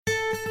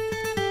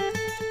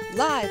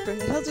Live from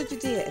the hills of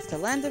Judea is the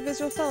Land of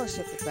Israel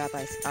Fellowship with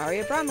Rabbis Ari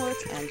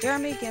Abramowitz and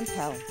Jeremy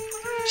Gimpel.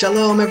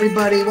 Shalom,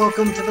 everybody.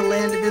 Welcome to the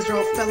Land of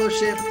Israel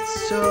Fellowship.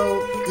 So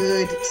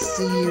good to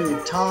see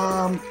you.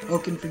 Tom,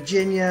 Oakland,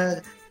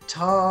 Virginia,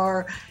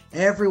 Tar,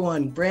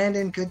 everyone.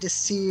 Brandon, good to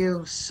see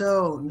you.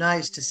 So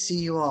nice to see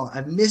you all.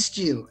 I've missed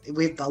you.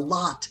 A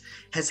lot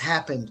has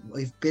happened.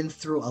 We've been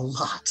through a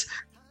lot.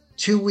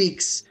 2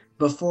 weeks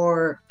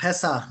before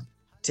Pesach,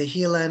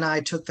 Tehila and I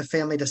took the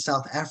family to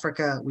South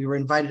Africa. We were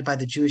invited by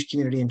the Jewish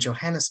community in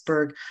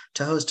Johannesburg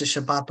to host a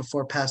Shabbat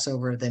before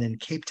Passover, then in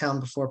Cape Town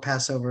before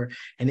Passover.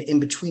 And in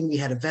between, we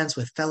had events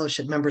with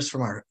fellowship members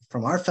from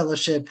our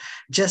fellowship.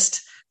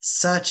 Just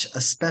such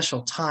a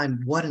special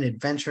time. What an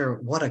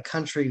adventure. What a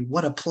country.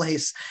 What a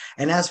place.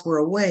 And as we're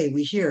away,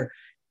 we hear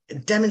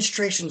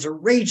demonstrations are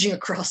raging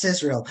across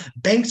Israel.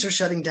 Banks are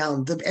shutting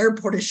down. The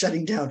airport is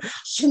shutting down.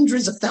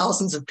 Hundreds of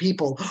thousands of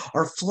people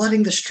are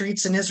flooding the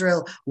streets in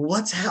Israel.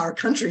 Our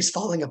country's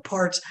falling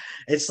apart.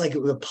 It's like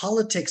the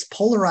politics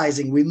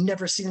polarizing. We've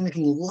never seen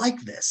anything like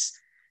this.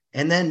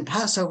 And then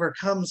Passover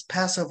comes,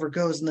 Passover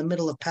goes. In the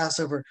middle of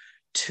Passover,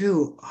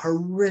 2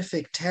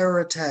 horrific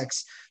terror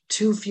attacks,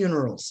 2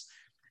 funerals.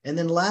 And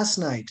then last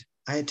night,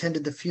 I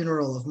attended the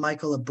funeral of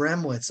Michael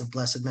Abramowitz of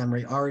blessed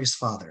memory, Ari's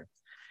father.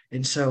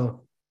 And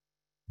so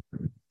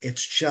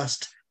it's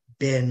just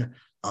been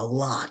a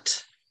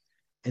lot.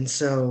 And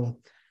so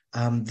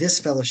this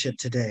fellowship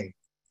today,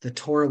 the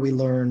Torah we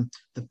learn,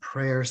 the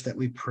prayers that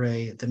we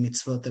pray, the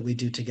mitzvot that we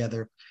do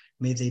together,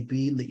 may they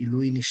be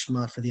le'ilui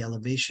nishmat, for the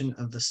elevation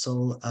of the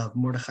soul of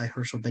Mordechai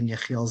Herschel ben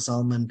Yechiel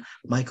Zalman,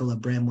 Michael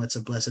Abramowitz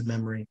of blessed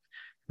memory.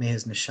 May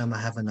his neshama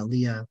have an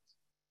aliyah.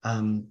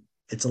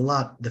 It's a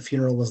lot. The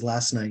funeral was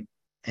last night,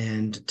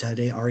 and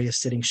today Ari is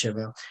sitting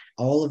Shiva.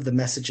 All of the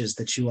messages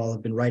that you all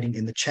have been writing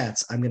in the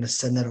chats, I'm going to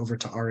send that over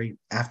to Ari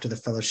after the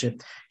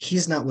fellowship.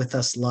 He's not with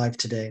us live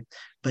today,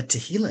 but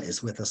Tehila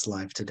is with us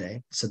live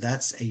today. So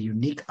that's a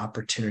unique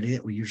opportunity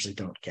that we usually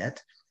don't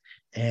get.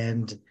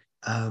 And,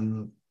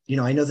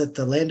 I know that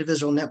the Land of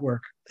Israel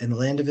Network and the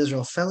Land of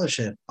Israel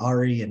Fellowship,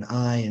 Ari and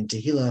I and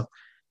Tehila,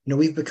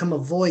 we've become a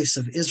voice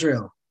of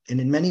Israel.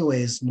 And in many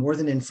ways, more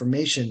than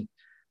information,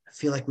 I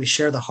feel like we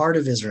share the heart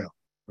of Israel.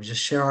 We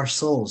just share our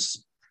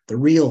souls, the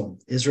real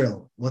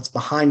Israel, what's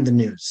behind the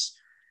news.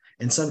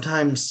 And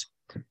sometimes,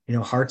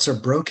 hearts are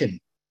broken.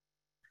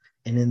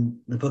 And in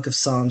the book of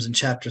Psalms in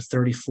chapter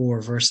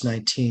 34, verse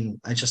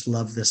 19, I just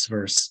love this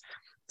verse.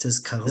 It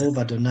says, Karov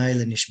Adonai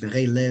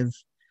lenishberei lev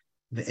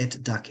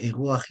ve'et dak'ei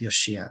ruach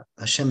yoshia.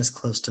 Hashem is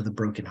close to the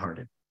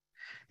brokenhearted,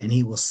 and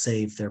he will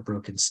save their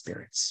broken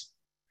spirits.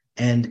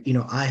 And,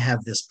 I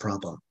have this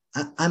problem.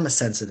 I'm a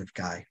sensitive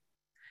guy.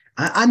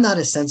 I'm not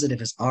as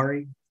sensitive as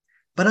Ari,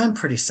 but I'm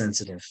pretty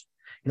sensitive.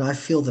 I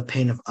feel the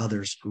pain of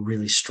others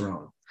really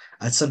strong.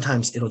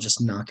 Sometimes it'll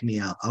just knock me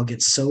out. I'll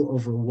get so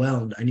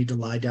overwhelmed. I need to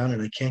lie down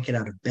and I can't get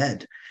out of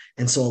bed.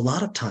 And so a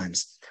lot of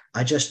times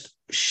I just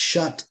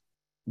shut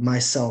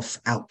myself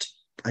out.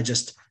 I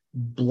just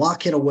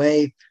block it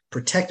away,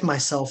 protect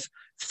myself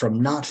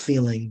from not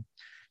feeling.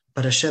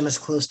 But Hashem is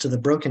close to the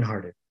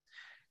brokenhearted.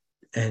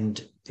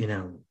 And,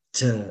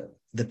 to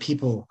the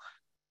people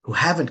who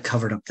haven't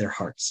covered up their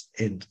hearts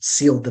and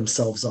sealed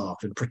themselves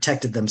off and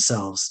protected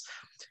themselves.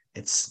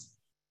 It's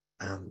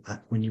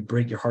when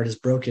your heart is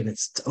broken,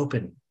 it's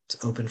open.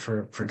 It's open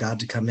for God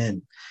to come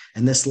in.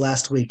 And this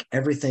last week,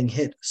 everything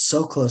hit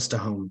so close to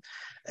home.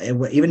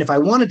 Even if I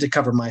wanted to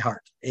cover my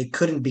heart, it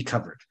couldn't be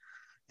covered.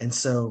 And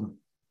so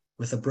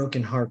with a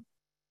broken heart,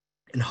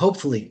 and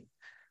hopefully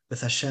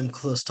with Hashem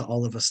close to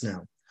all of us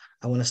now,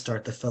 I want to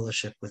start the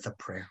fellowship with a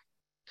prayer.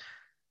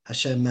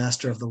 Hashem,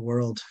 master of the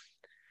world,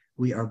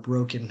 we are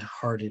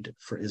broken-hearted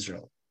for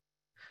Israel.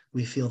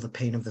 We feel the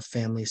pain of the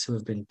families who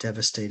have been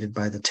devastated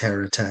by the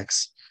terror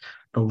attacks,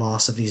 the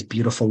loss of these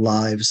beautiful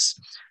lives,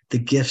 the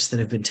gifts that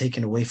have been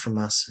taken away from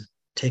us,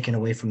 taken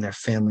away from their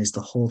families,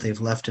 the hole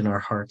they've left in our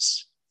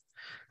hearts.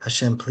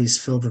 Hashem, please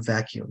fill the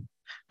vacuum,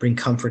 bring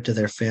comfort to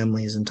their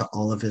families and to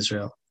all of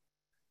Israel.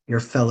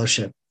 Your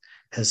fellowship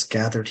has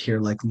gathered here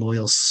like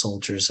loyal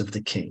soldiers of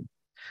the King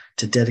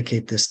to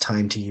dedicate this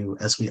time to you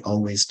as we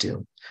always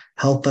do.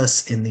 Help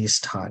us in these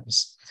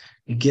times.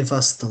 You give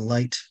us the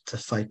light to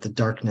fight the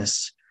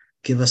darkness.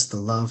 Give us the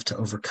love to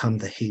overcome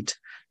the hate.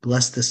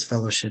 Bless this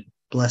fellowship.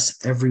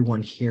 Bless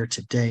everyone here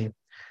today.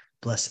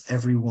 Bless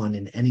everyone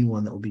and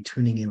anyone that will be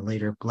tuning in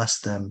later. Bless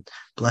them.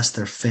 Bless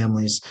their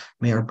families.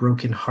 May our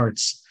broken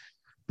hearts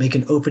make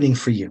an opening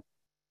for you.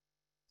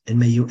 And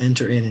may you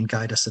enter in and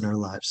guide us in our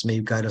lives. May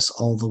you guide us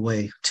all the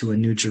way to a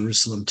new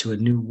Jerusalem, to a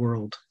new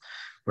world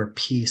where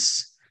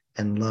peace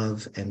and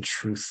love and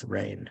truth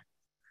reign.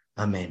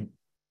 Amen.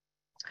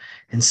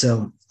 And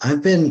so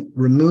I've been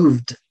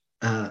removed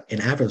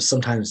in Africa.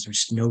 Sometimes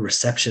there's no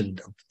reception,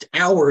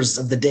 hours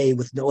of the day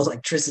with no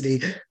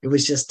electricity. It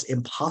was just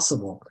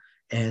impossible.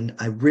 And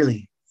I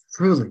really,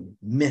 truly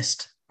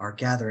missed our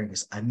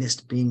gatherings. I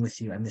missed being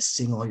with you. I missed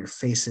seeing all your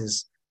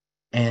faces.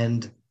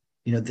 And,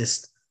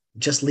 this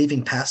just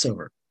leaving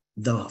Passover,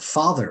 the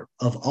father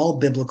of all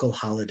biblical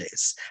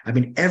holidays. I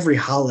mean, every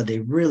holiday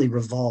really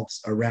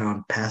revolves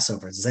around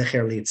Passover.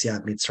 Zecher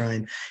L'Yetziat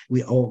Mitzrayim.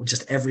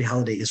 Just every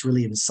holiday is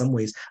really in some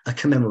ways a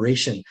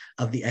commemoration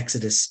of the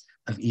Exodus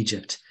of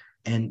Egypt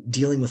and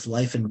dealing with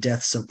life and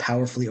death so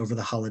powerfully over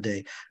the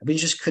holiday. I mean,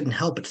 you just couldn't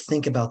help but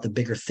think about the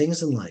bigger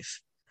things in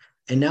life.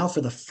 And now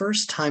for the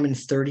first time in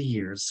 30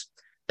 years,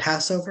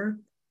 Passover,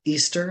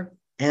 Easter,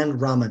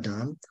 and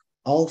Ramadan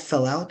all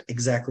fell out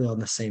exactly on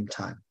the same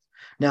time.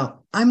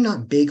 Now, I'm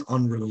not big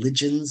on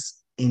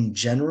religions in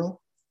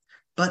general,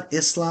 but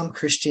Islam,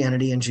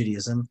 Christianity, and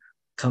Judaism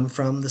come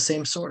from the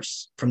same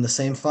source, from the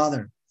same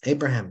father,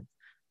 Abraham.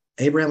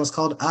 Abraham was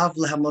called Av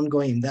Lehamon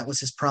Goyim. That was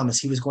his promise.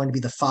 He was going to be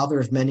the father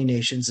of many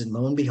nations. And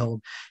lo and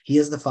behold, he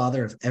is the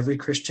father of every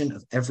Christian,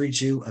 of every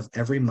Jew, of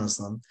every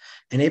Muslim.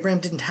 And Abraham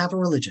didn't have a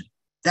religion.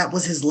 That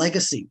was his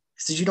legacy. He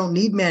says, you don't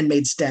need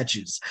man-made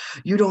statues.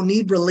 You don't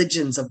need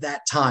religions of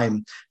that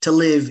time to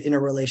live in a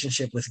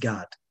relationship with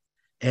God.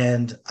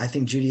 And I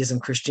think Judaism,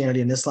 Christianity,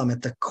 and Islam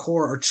at the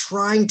core are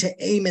trying to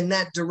aim in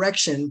that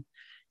direction,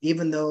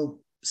 even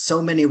though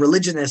so many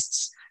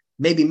religionists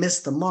maybe miss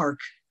the mark.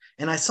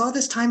 And I saw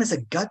this time as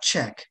a gut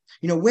check.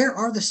 Where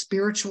are the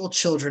spiritual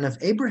children of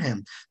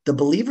Abraham, the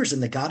believers in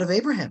the God of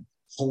Abraham?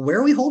 Well, where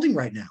are we holding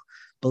right now?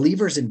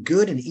 Believers in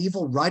good and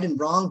evil, right and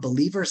wrong,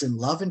 believers in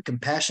love and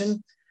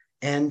compassion.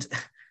 And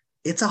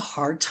it's a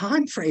hard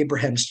time for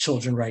Abraham's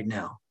children right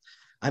now.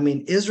 I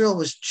mean, Israel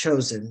was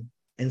chosen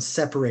and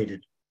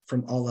separated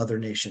from all other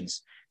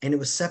nations, and it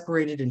was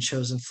separated and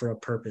chosen for a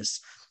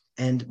purpose.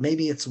 And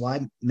maybe it's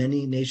why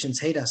many nations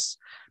hate us,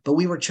 but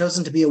we were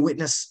chosen to be a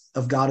witness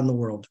of God in the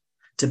world,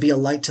 to be a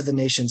light to the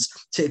nations,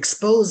 to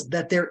expose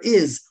that there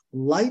is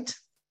light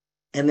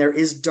and there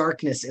is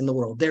darkness in the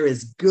world. There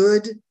is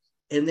good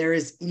and there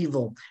is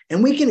evil.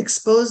 And we can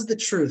expose the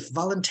truth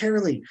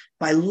voluntarily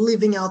by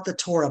living out the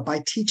Torah,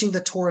 by teaching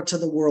the Torah to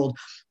the world,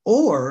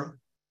 or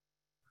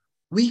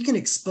we can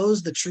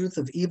expose the truth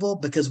of evil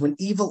because when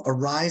evil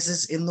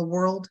arises in the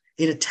world,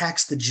 it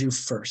attacks the Jew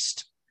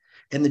first.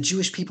 And the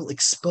Jewish people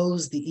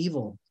expose the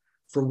evil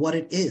for what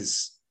it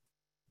is,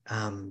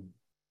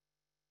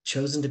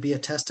 chosen to be a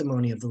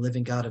testimony of the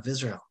living God of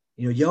Israel.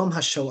 Yom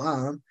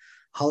HaShoah,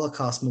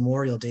 Holocaust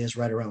Memorial Day, is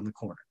right around the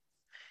corner.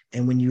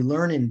 And when you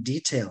learn in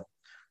detail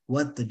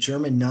what the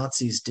German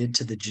Nazis did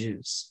to the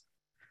Jews,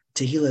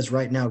 Tehila is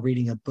right now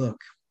reading a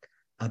book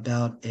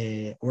about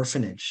an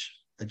orphanage,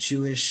 a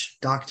Jewish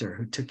doctor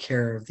who took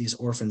care of these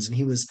orphans, and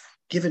he was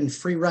given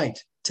free right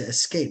to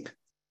escape.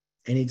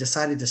 And he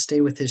decided to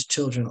stay with his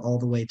children all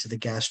the way to the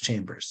gas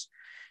chambers.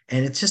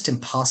 And it's just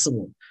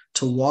impossible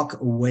to walk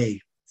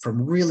away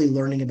from really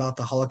learning about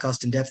the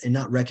Holocaust in depth and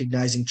not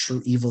recognizing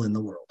true evil in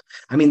the world.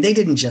 I mean, they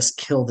didn't just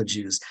kill the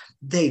Jews.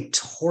 They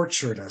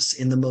tortured us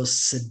in the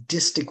most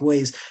sadistic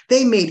ways.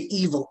 They made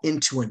evil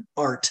into an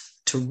art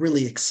to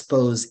really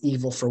expose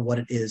evil for what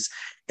it is.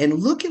 And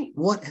look at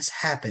what has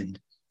happened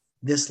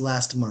this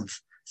last month.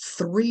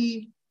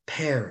 3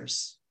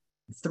 pairs,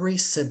 3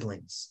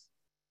 siblings,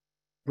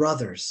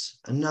 brothers,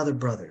 another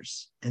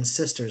brothers and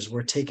sisters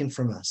were taken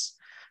from us.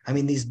 I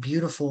mean, these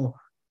beautiful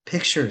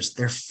pictures,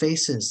 their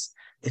faces,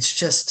 it's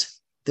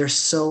just, they're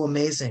so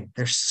amazing.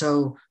 They're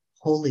so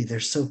holy. They're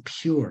so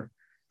pure.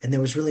 And there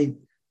was really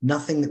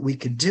nothing that we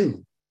could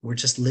do. We're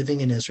just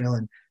living in Israel,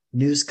 and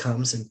news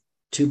comes and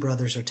 2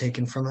 brothers are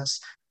taken from us.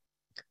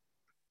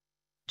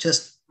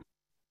 Just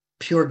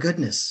pure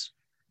goodness.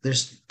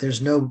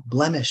 There's no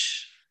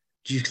blemish.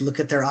 You can look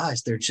at their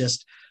eyes. They're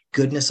just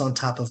goodness on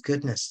top of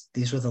goodness.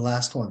 These were the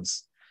last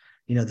ones.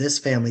 This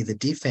family, the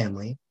D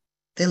family,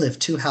 they live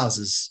 2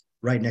 houses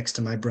right next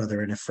to my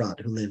brother in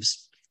Efrat, who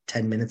lives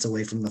 10 minutes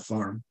away from the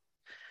farm.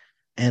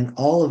 And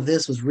all of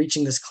this was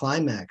reaching this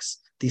climax,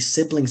 these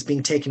siblings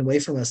being taken away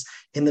from us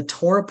in the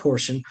Torah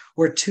portion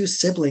where 2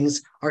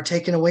 siblings are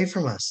taken away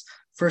from us.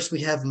 First,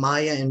 we have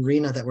Maya and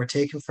Rina that were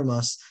taken from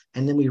us.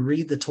 And then we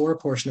read the Torah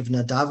portion of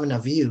Nadav and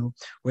Avihu,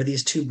 where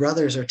these 2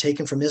 brothers are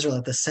taken from Israel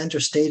at the center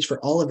stage for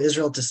all of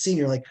Israel to see. And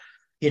you're like,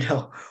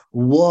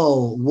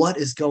 whoa, what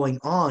is going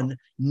on?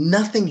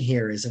 Nothing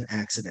here is an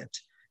accident.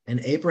 And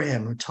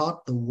Abraham, who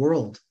taught the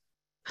world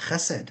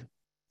chesed,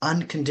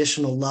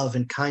 unconditional love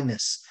and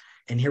kindness.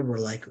 And here we're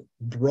like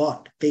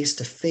brought face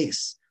to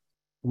face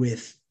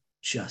with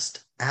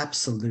just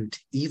absolute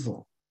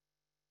evil.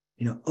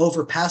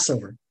 Over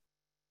Passover,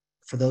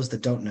 for those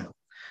that don't know,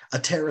 a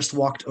terrorist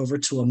walked over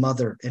to a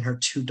mother and her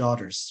 2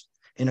 daughters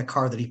in a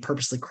car that he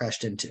purposely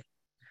crashed into.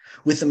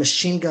 With a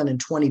machine gun and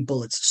 20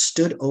 bullets,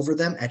 stood over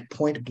them at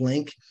point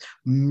blank,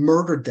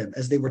 murdered them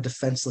as they were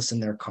defenseless in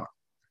their car.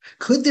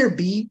 Could there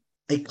be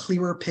a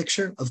clearer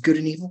picture of good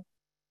and evil?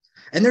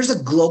 And there's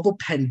a global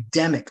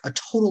pandemic, a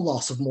total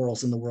loss of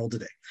morals in the world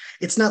today.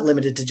 It's not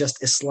limited to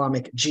just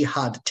Islamic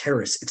jihad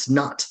terrorists. It's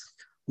not.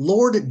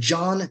 Lord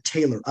John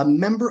Taylor, a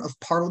member of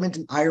Parliament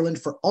in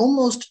Ireland for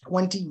almost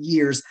 20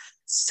 years,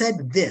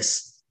 said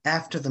this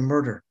after the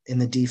murder in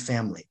the D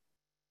family.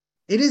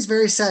 It is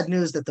very sad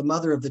news that the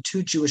mother of the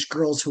 2 Jewish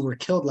girls who were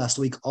killed last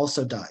week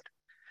also died.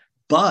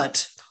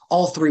 But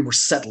all 3 were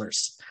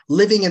settlers,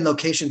 living in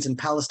locations in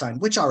Palestine,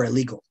 which are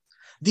illegal.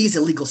 These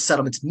illegal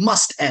settlements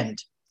must end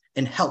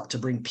and help to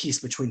bring peace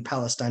between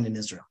Palestine and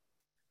Israel.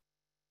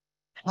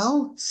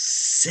 How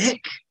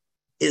sick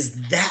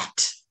is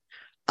that?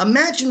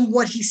 Imagine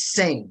what he's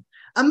saying.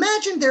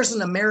 Imagine there's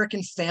an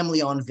American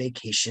family on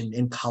vacation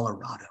in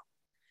Colorado,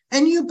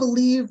 and you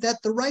believe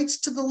that the rights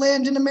to the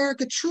land in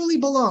America truly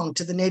belong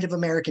to the Native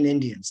American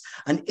Indians.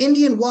 An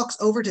Indian walks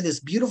over to this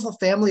beautiful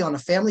family on a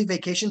family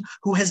vacation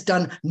who has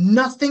done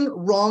nothing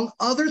wrong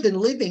other than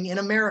living in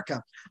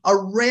America. A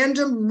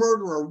random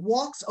murderer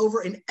walks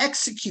over and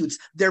executes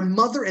their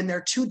mother and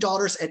their 2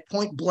 daughters at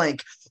point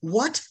blank.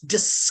 What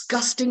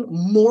disgusting,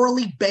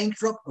 morally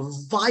bankrupt,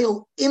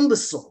 vile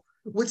imbecile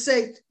would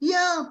say,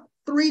 yeah,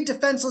 3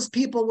 defenseless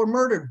people were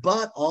murdered,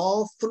 but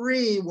all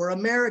 3 were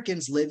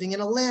Americans living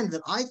in a land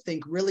that I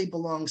think really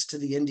belongs to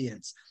the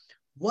Indians.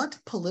 What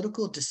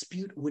political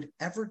dispute would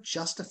ever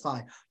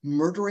justify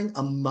murdering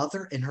a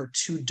mother and her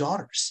 2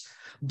 daughters?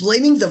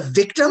 Blaming the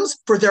victims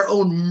for their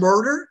own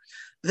murder?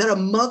 That a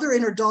mother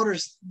and her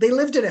daughters, they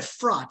lived in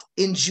Efrat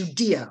in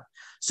Judea.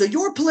 So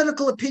your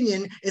political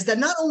opinion is that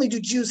not only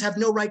do Jews have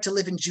no right to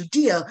live in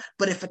Judea,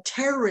 but if a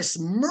terrorist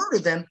murder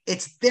them,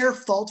 it's their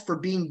fault for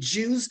being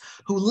Jews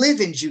who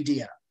live in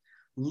Judea.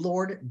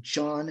 Lord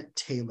John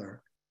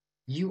Taylor,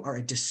 you are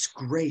a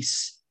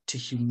disgrace to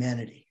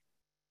humanity.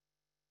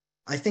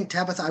 I think,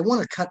 Tabitha, I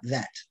want to cut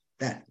that.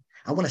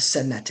 I want to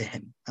send that to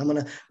him. I'm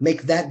going to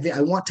make that.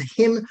 I want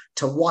him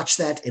to watch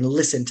that and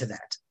listen to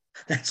that.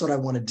 That's what I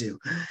want to do.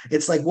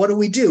 It's like, what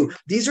do?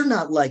 These are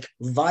not like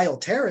vile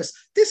terrorists.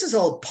 This is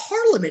a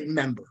parliament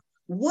member.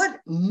 What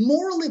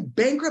morally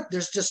bankrupt?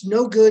 There's just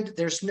no good.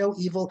 There's no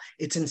evil.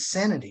 It's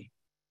insanity.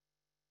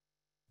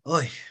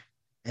 Oy.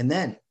 And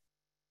then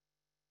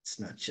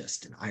it's not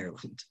just in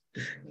Ireland.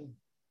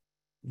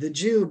 The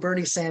Jew,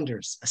 Bernie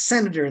Sanders, a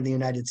senator in the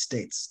United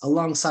States,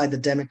 alongside the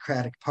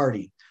Democratic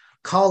Party,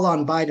 call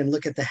on Biden.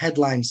 Look at the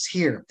headlines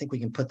here. I think we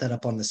can put that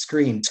up on the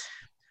screen.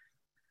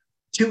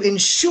 To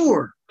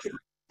ensure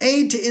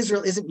aid to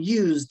Israel isn't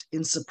used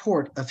in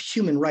support of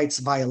human rights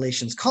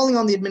violations, calling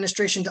on the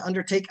administration to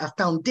undertake a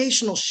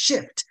foundational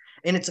shift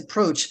in its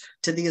approach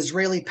to the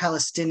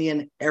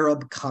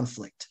Israeli-Palestinian-Arab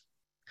conflict.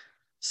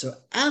 So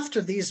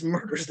after these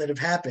murders that have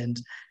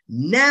happened,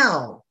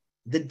 now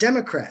the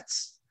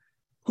Democrats,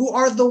 who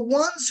are the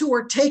ones who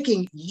are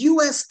taking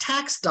U.S.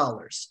 tax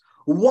dollars,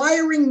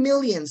 wiring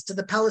millions to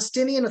the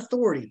Palestinian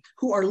Authority,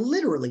 who are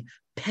literally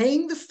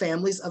paying the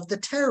families of the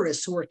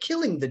terrorists who are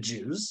killing the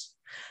Jews.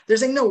 They're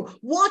saying, no,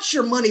 watch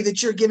your money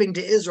that you're giving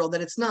to Israel,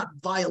 that it's not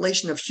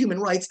violation of human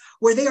rights,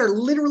 where they are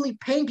literally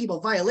paying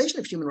people violation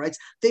of human rights.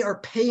 They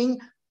are paying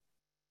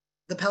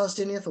the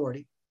Palestinian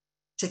Authority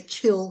to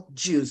kill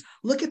Jews.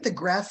 Look at the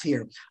graph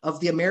here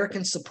of the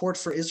American support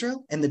for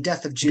Israel and the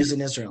death of Jews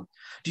in Israel.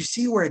 Do you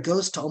see where it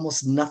goes to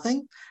almost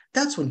nothing?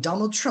 That's when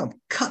Donald Trump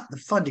cut the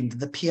funding to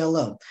the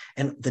PLO,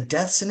 and the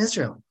deaths in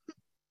Israel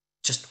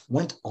just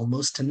went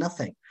almost to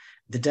nothing.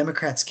 The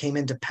Democrats came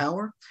into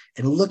power,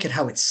 and look at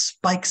how it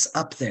spikes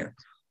up there.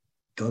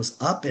 It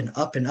goes up and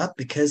up and up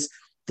because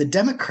the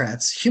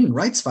Democrats, human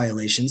rights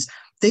violations,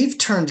 they've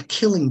turned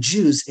killing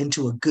Jews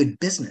into a good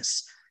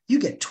business. You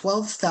get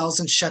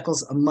 12,000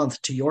 shekels a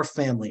month to your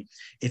family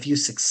if you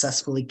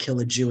successfully kill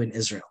a Jew in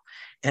Israel.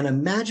 And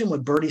imagine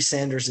what Bernie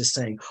Sanders is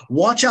saying.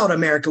 Watch out,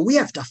 America. We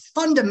have to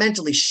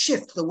fundamentally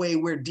shift the way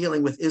we're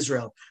dealing with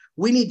Israel.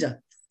 We need to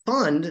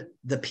fund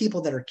the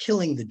people that are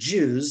killing the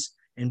Jews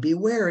and be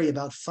wary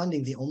about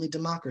funding the only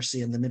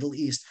democracy in the Middle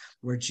East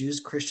where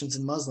Jews, Christians,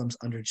 and Muslims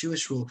under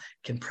Jewish rule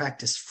can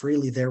practice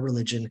freely their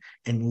religion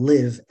and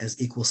live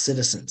as equal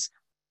citizens.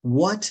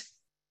 What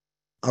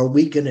are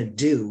we going to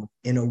do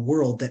in a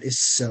world that is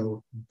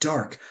so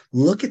dark?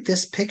 Look at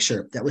this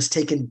picture that was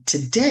taken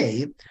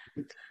today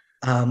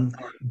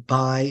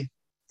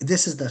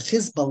this is the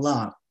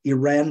Hezbollah,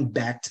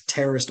 Iran-backed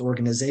terrorist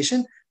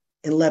organization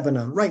in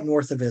Lebanon, right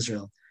north of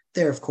Israel.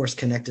 They're, of course,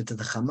 connected to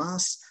the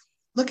Hamas.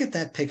 Look at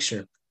that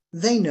picture.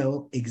 They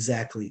know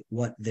exactly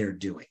what they're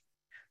doing.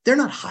 They're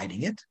not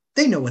hiding it.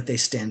 They know what they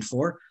stand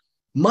for.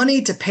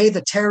 Money to pay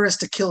the terrorists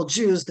to kill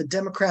Jews, the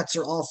Democrats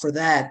are all for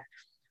that.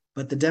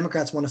 But the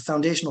Democrats want a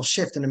foundational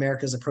shift in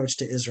America's approach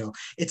to Israel.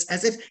 It's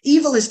as if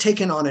evil has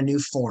taken on a new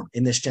form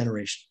in this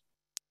generation.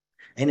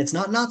 And it's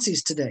not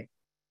Nazis today.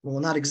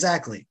 Well, not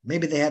exactly.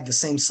 Maybe they have the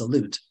same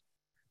salute.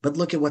 But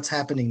look at what's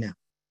happening now.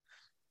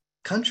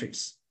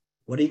 Countries,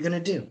 what are you going to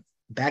do?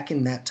 Back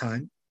in that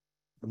time,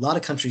 a lot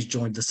of countries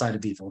joined the side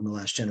of evil in the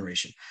last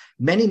generation.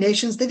 Many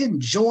nations, they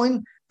didn't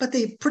join, but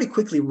they pretty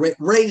quickly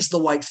raised the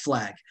white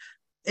flag.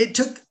 It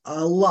took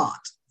a lot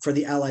for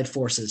the Allied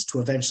forces to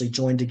eventually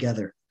join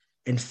together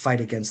and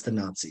fight against the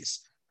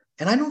Nazis.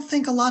 And I don't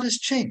think a lot has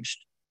changed.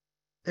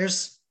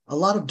 There's a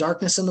lot of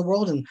darkness in the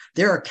world, and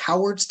there are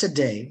cowards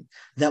today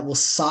that will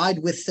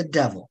side with the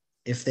devil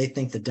if they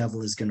think the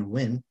devil is going to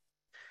win.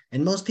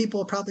 And most people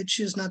will probably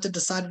choose not to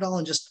decide at all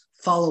and just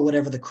follow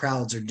whatever the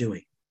crowds are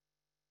doing.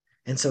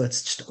 And so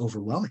it's just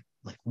overwhelming.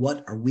 Like,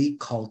 what are we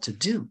called to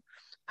do?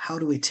 How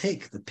do we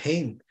take the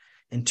pain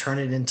and turn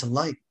it into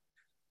light?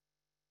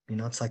 You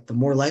know, it's like the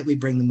more light we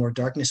bring, the more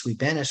darkness we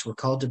banish. We're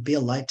called to be a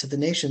light to the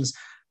nations.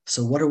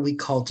 So what are we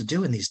called to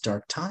do in these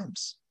dark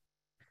times?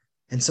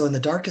 And so in the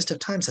darkest of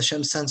times,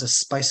 Hashem sends us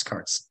spice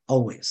carts,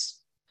 always.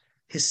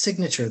 His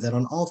signature that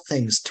on all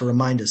things to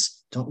remind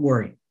us, don't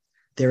worry,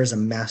 there is a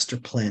master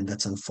plan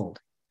that's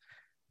unfolding.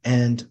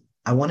 And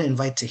I want to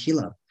invite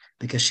Tehillah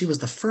because she was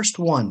the first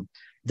one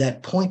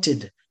that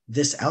pointed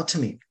this out to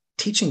me,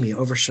 teaching me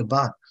over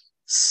Shabbat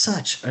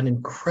such an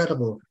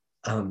incredible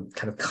kind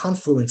of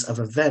confluence of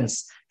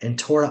events and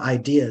Torah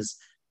ideas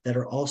that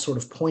are all sort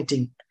of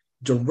pointing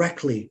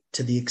directly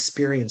to the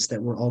experience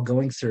that we're all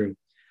going through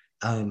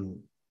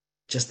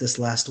just this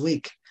last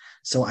week.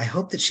 So I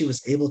hope that she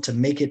was able to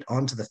make it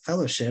onto the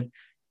fellowship,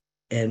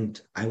 and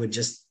I would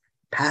just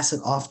pass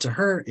it off to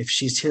her if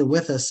she's here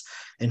with us.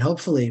 And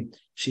hopefully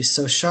she's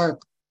so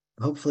sharp.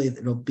 Hopefully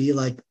it'll be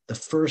like the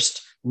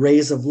first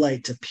rays of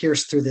light to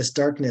pierce through this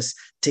darkness.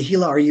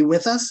 Tehillah, are you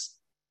with us?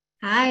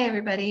 Hi,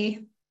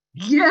 everybody.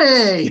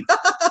 Yay!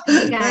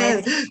 Hey,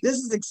 guys. This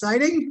is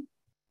exciting.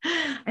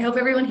 I hope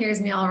everyone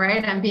hears me all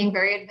right. I'm being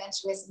very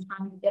adventurous and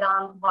trying to get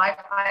on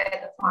Wi-Fi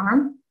at the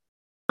farm.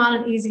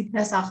 Not an easy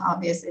Pesach,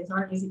 obviously. It's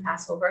not an easy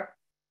Passover.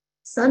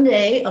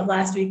 Sunday of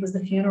last week was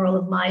the funeral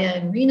of Maya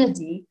and Rena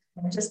D.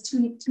 And just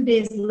two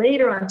days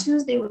later, on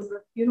Tuesday, was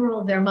the funeral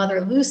of their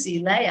mother, Lucy,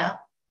 Leah.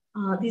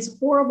 These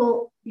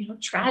horrible,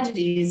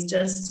 tragedies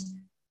just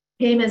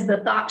came as the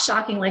thought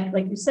shocking,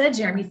 like you said,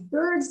 Jeremy,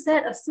 third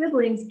set of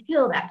siblings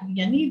killed after the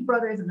Yaniv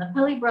brothers and the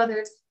Peli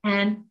brothers.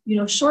 And,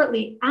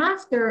 shortly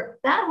after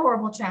that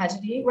horrible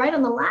tragedy, right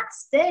on the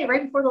last day,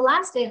 right before the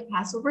last day of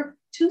Passover,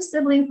 2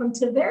 siblings from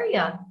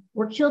Tiberia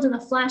were killed in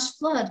a flash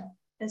flood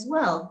as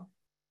well.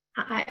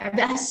 I've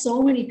asked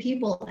so many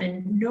people,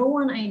 and no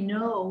one I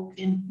know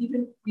can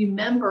even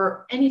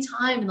remember any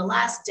time in the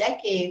last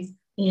decades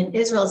in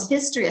Israel's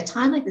history, a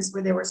time like this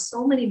where there were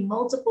so many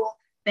multiple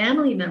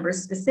family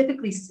members,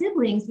 specifically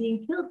siblings,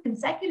 being killed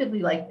consecutively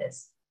like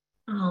this.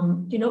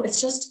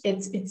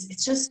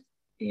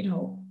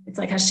 It's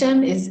like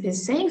Hashem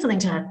is saying something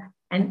to us.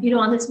 And,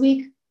 on this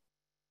week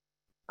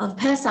of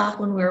Pesach,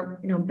 when we're,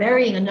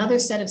 burying another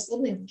set of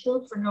siblings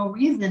killed for no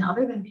reason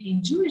other than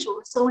being Jewish, what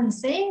was so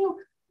insane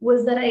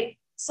was that I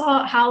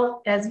saw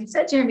how, as you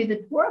said, Jeremy,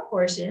 the Torah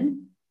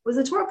portion was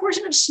the Torah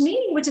portion of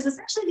Shmini, which is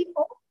essentially the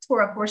old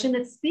Torah portion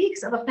that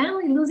speaks of a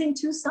family losing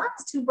 2 sons,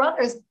 2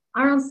 brothers,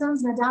 Aaron's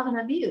sons, Nadav and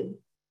Abihu.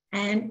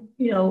 And,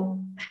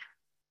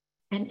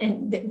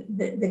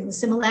 the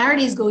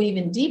similarities go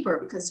even deeper,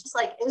 because just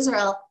like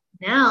Israel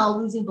now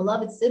losing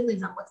beloved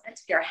siblings on what's meant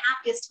to be our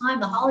happiest time,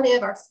 the holiday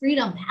of our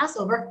freedom,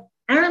 Passover,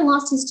 Aaron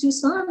lost his 2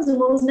 sons in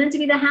what was meant to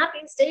be the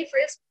happiest day for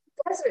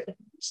Israel, the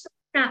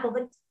tabernacle.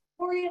 The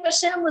glory of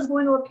Hashem was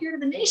going to appear to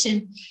the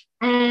nation.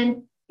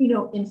 And,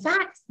 in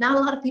fact, not a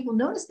lot of people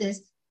notice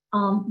this.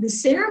 The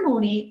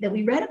ceremony that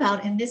we read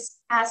about in this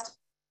past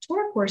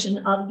Torah portion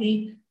of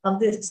the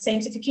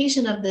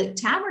sanctification of the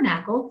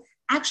tabernacle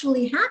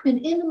actually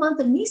happened in the month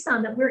of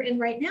Nisan that we're in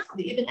right now.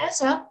 The Ibn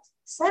Ezra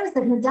says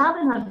that Nadav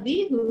and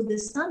Abihu, the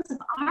sons of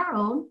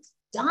Aaron,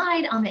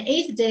 died on the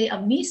 8th day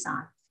of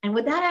Nisan. And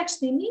what that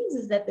actually means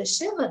is that the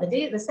Shiva,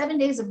 the 7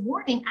 days of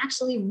mourning,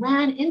 actually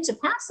ran into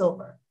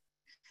Passover.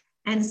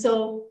 And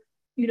so,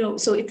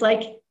 so it's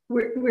like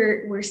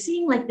we're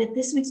seeing like that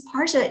this week's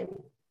Parsha,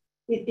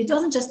 it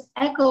doesn't just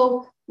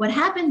echo what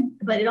happened,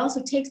 but it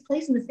also takes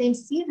place in the same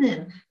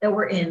season that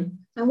we're in.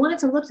 I wanted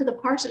to look to the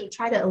Parsha to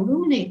try to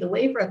illuminate the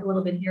way for us a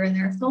little bit here. And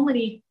there are so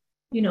many,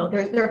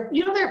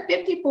 there are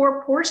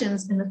 54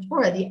 portions in the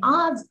Torah. The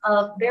odds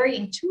of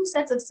burying 2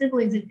 sets of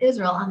siblings in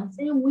Israel on the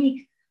same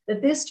week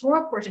that this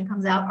Torah portion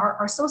comes out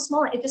are so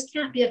small, it just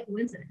can't be a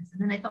coincidence.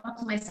 And then I thought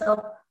to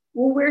myself,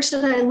 well, where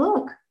should I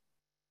look?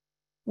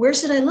 Where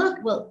should I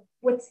look? Well,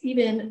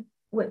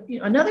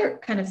 another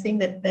kind of thing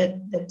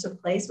that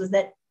took place was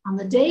that on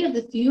the day of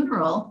the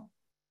funeral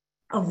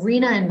of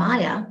Rena and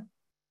Maya,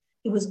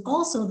 it was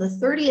also the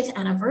 30th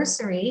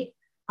anniversary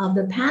of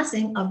the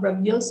passing of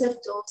Rav Yosef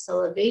Dov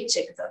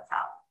Soloveitchik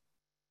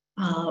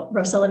Zatzal.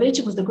 Rav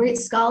Soloveitchik was the great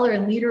scholar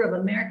and leader of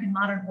American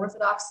modern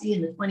Orthodoxy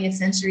in the 20th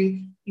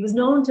century. He was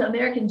known to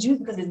American Jews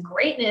because of his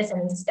greatness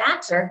and his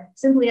stature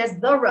simply as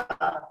the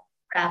Rabbi.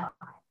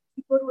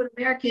 You go to an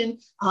American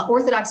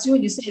Orthodox Jew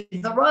and you say,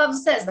 the Rav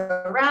says,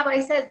 the Rabbi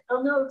says,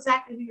 they'll know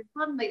exactly who you're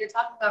talking about. You're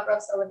talking about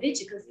Rav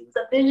Soloveitchik because he was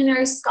a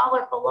visionary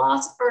scholar,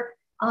 philosopher.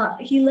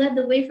 He led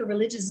the way for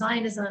religious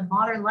Zionism and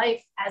modern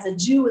life as a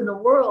Jew in the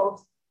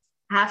world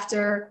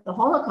after the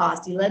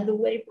Holocaust. He led the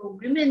way for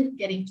women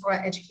getting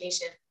Torah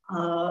education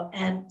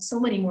and so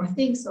many more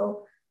things.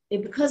 So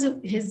because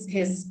of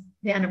the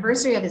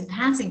anniversary of his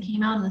passing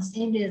came out on the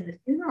same day as the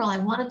funeral, I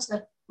wanted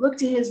to look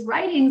to his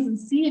writings and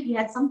see if he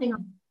had something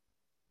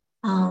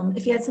on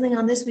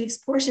this week's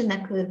portion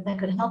that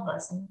could help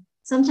us. And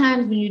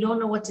sometimes when you don't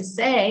know what to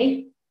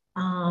say,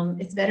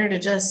 it's better to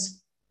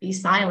just be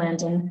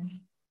silent and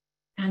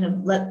kind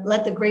of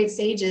let the great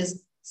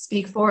sages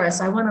speak for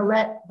us. I want to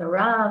let the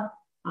Rav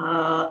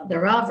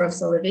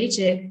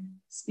Soloveitchik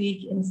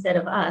speak instead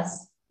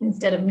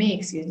of me,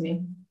 excuse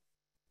me.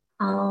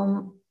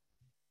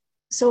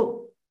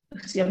 So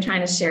see, I'm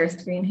trying to share a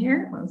screen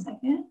here. 1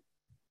 second.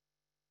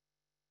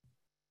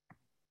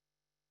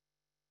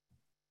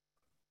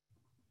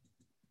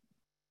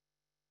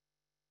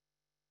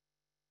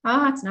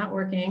 It's not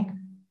working.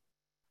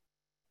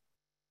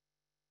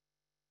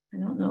 I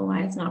don't know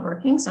why it's not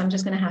working, so I'm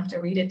just going to have to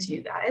read it to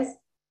you guys.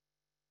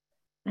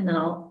 And then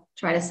I'll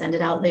try to send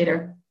it out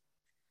later.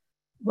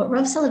 What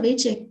Rav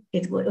Soloveitchik,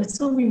 what's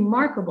so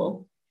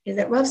remarkable is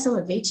that Rav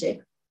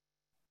Soloveitchik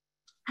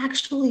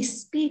actually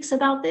speaks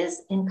about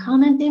this in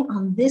commenting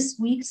on this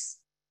week's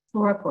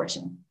Torah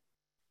portion.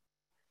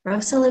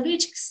 Rav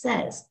Soloveitchik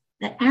says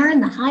that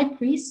Aaron, the high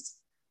priest,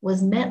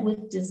 was met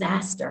with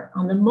disaster.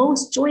 On the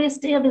most joyous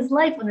day of his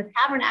life, when the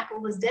tabernacle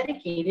was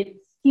dedicated,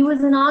 he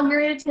was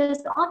inaugurated to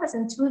his office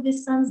and 2 of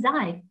his sons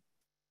died.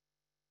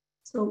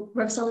 So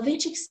Rav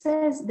Soloveitchik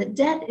says that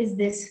death is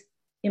this,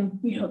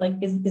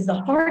 is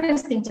the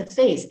hardest thing to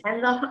face,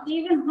 and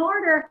even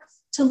harder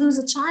to lose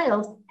a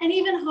child, and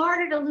even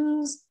harder to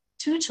lose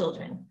 2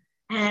 children.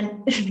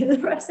 And the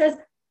Rav says,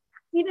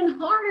 even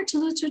harder to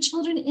lose 2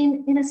 children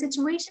in a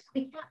situation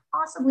we can't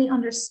possibly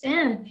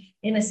understand,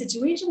 in a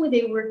situation where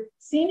they were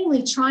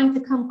seemingly trying to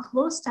come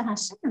close to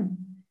Hashem.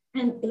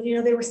 And,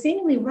 they were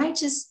seemingly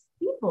righteous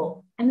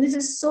people. And this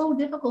is so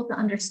difficult to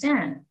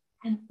understand.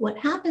 And what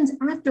happens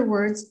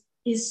afterwards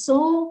is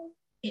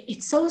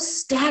it's so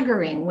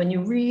staggering when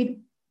you read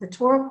the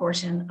Torah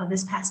portion of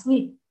this past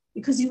week,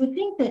 because you would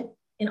think that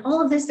in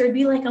all of this, there'd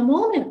be like a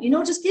moment,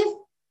 just give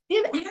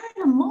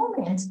Aaron a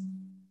moment.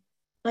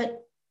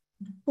 But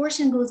the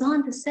portion goes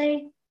on to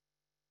say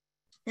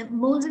that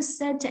Moses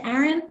said to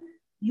Aaron,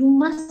 you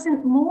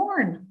mustn't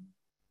mourn.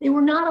 They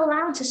were not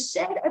allowed to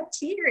shed a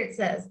tear, it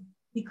says,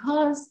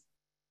 because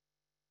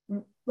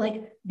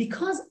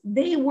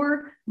they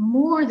were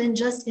more than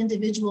just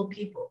individual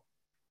people.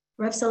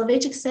 Rav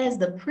Soloveitchik says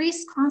the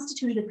priests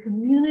constituted a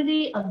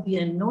community of the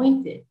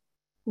anointed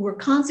who were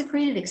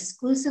consecrated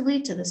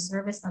exclusively to the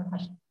service of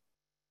Hashem.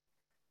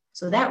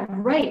 So that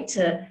right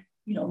to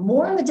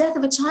mourn the death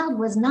of a child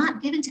was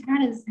not given to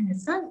Aaron and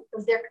his son,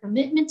 because their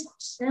commitment to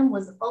Hashem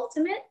was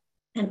ultimate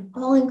and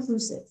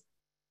all-inclusive.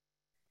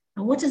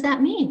 And what does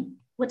that mean?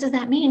 What does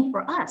that mean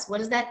for us? What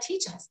does that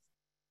teach us?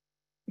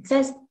 It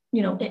says,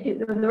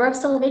 the Rav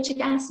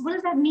Soloveitchik asks, what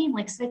does that mean,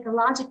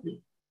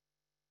 psychologically?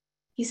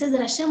 He says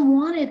that Hashem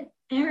wanted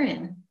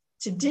Aaron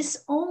to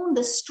disown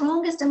the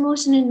strongest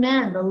emotion in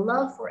man, the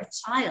love for a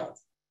child.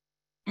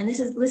 And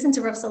listen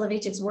to Rav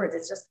Soloveitchik's words,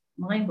 it's just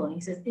mind-blowing.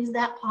 He says, is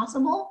that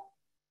possible?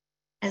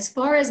 As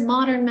far as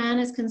modern man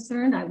is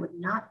concerned, I would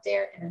not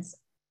dare answer.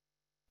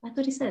 That's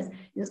what he says.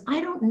 He goes, I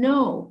don't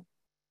know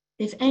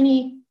if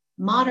any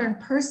modern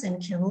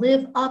person can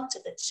live up to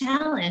the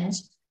challenge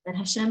that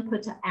Hashem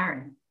put to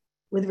Aaron.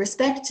 With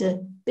respect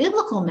to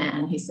biblical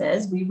man, he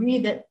says, we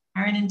read that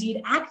Aaron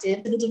indeed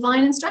acted to the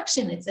divine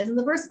instruction. It says in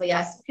the verse, Bar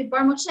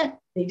Moshe,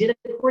 they did it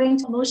according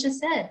to what Moshe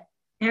said.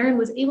 Aaron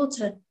was able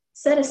to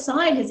set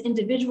aside his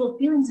individual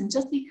feelings and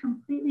just be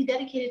completely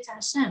dedicated to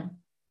Hashem.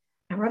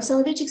 And Rav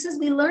Soloveitchik says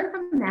we learn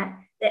from that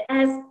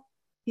as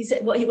he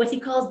said, what he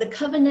calls the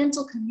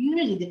covenantal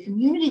community, the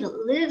community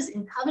that lives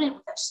in covenant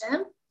with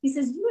Hashem. He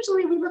says,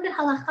 usually we look at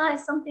halakha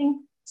as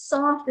something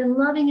soft and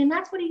loving, and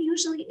that's what it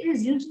usually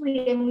is.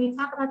 Usually, and we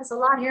talk about this a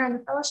lot here on the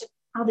fellowship,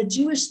 how the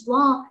Jewish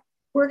law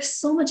works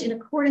so much in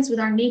accordance with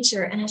our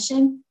nature, and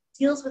Hashem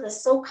deals with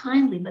us so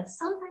kindly. But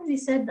sometimes he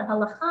said the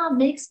halakha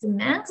makes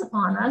demands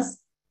upon us,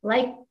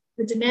 like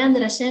the demand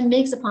that Hashem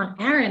makes upon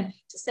Aaron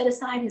to set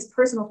aside his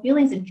personal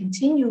feelings and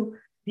continue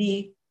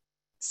the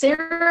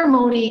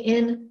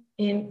ceremony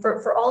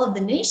for all of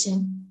the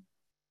nation.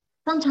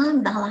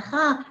 Sometimes the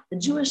halakha, the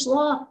Jewish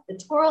law, the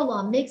Torah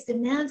law makes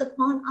demands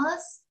upon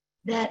us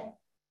that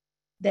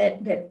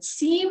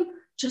seem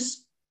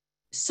just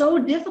so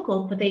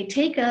difficult, but they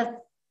take us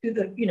to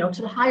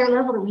the higher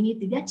level that we need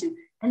to get to.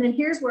 And then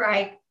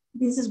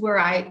this is where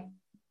I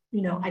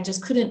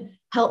just couldn't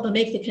help but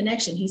make the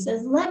connection. He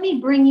says, let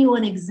me bring you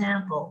an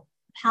example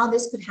of how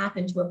this could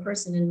happen to a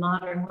person in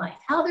modern life,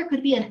 how there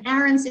could be an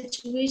Aaron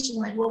situation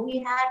like what we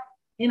had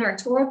in our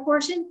Torah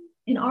portion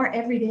in our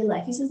everyday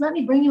life. He says, let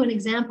me bring you an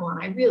example.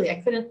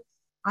 And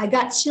I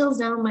got chills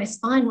down my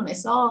spine when I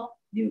saw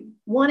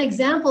one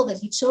example that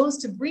he chose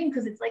to bring,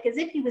 because it's like as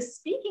if he was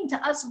speaking to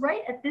us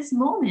right at this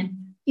moment.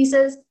 He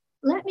says,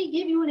 let me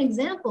give you an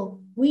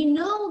example. We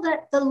know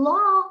that the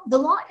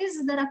law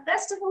is that a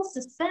festival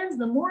suspends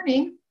the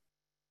mourning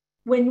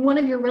when one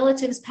of your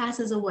relatives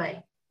passes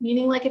away.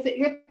 Meaning, like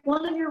if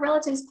one of your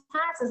relatives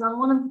passes on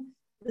one of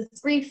the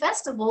 3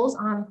 festivals,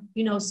 on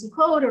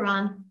Sukkot or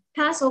on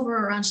Passover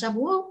or on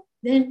Shavuot,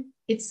 then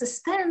it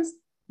suspends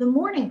the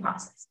mourning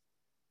process.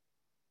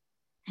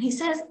 And he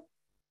says,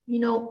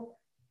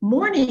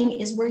 mourning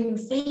is where you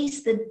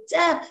face the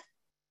depth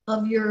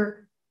of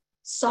your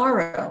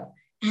sorrow.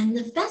 And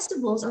the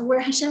festivals are where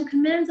Hashem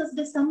commands us,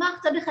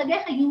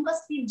 you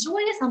must be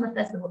joyous on the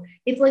festival.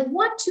 It's like,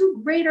 what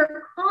 2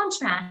 greater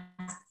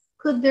contrasts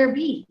could there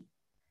be?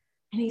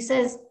 And he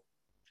says,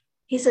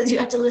 you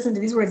have to listen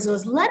to these words. He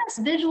goes, let us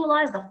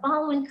visualize the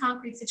following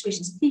concrete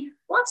situations. He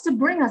wants to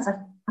bring us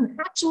an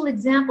actual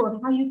example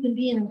of how you can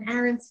be in an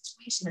Aaron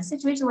situation, a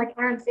situation like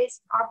Aaron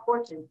faced in our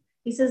portion.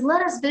 He says,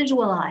 let us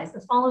visualize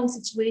the following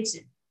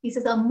situation. He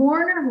says, a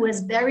mourner who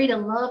has buried a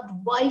loved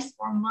wife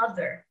or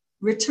mother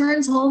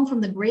returns home from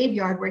the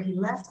graveyard where he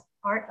left a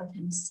part of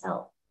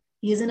himself.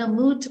 He is in a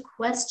mood to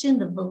question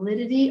the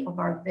validity of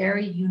our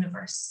very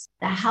universe.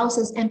 The house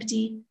is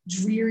empty,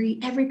 dreary.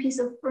 Every piece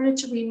of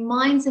furniture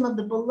reminds him of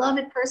the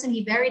beloved person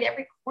he buried.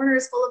 Every corner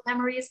is full of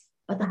memories.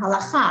 But the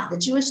halakha, the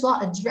Jewish law,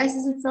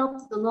 addresses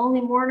itself to the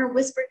lonely mourner,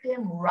 whispered to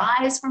him,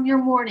 rise from your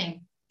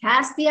mourning,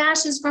 cast the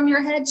ashes from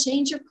your head,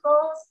 change your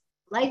clothes,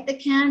 light the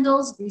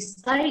candles,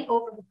 recite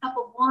over the cup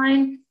of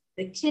wine,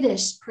 the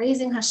Kiddush,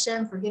 praising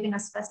Hashem for giving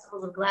us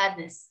festivals of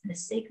gladness and a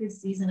sacred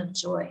season of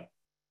joy.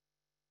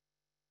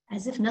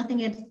 As if nothing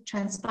had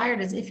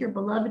transpired, as if your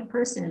beloved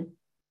person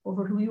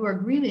over who you are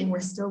grieving were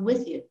still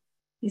with you.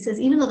 He says,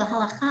 even though the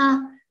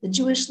halakha, the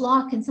Jewish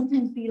law, can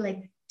sometimes be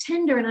like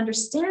tender and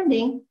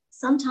understanding,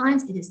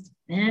 sometimes it is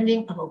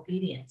demanding of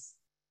obedience.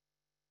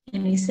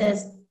 And he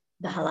says,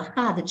 the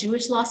halakha, the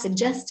Jewish law,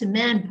 suggests to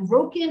man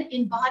broken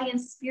in body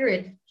and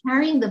spirit,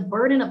 carrying the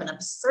burden of an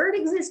absurd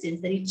existence,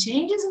 that he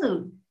change his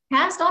mood,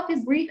 cast off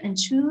his grief, and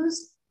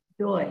choose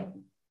joy.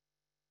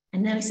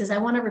 And then he says, I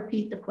want to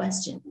repeat the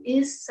question.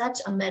 Is such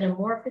a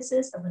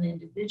metamorphosis of an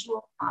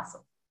individual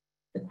possible?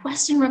 The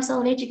question Rav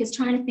Soloveitchik is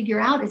trying to figure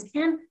out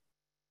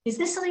is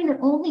this something that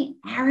only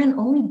Aaron,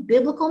 only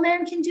biblical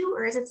man can do?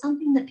 Or is it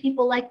something that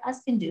people like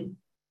us can do?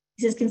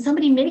 He says, can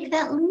somebody make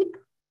that leap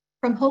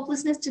from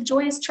hopelessness to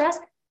joyous trust?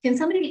 Can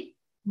somebody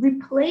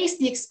replace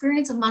the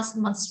experience of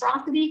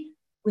monstrosity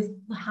with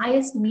the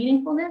highest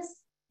meaningfulness?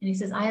 And he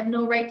says, I have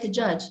no right to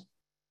judge.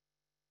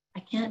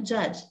 I can't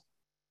judge.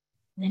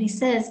 And then he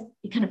says,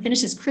 he kind of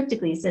finishes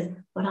cryptically. He says,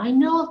 but I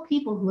know of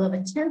people who have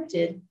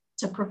attempted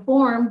to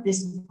perform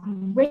this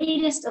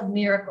greatest of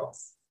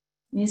miracles.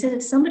 And he says,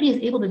 if somebody is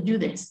able to do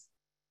this,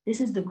 this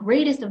is the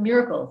greatest of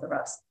miracles of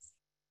us.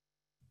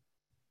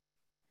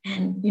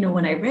 And,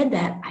 when I read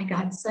that, I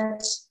got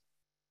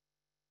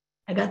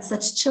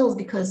such chills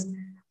because,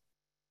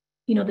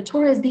 the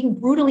Torah is being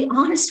brutally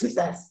honest with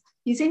us.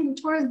 He's saying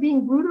the Torah is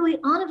being brutally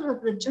honest with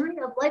us. The journey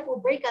of life will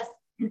break us.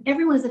 And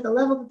everyone is at the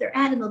level that they're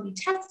at, and they'll be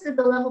tested at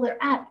the level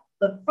they're at.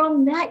 But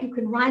from that, you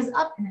can rise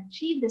up and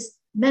achieve this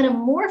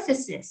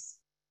metamorphosis.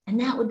 And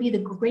that would be the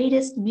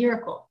greatest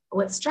miracle. But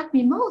what struck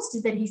me most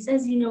is that he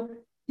says,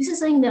 this is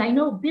something that I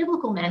know a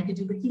biblical man could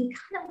do, but he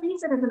kind of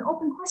leaves it as an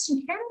open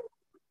question. Can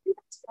we do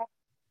that?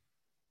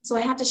 So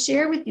I have to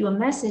share with you a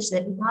message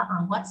that we got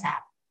on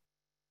WhatsApp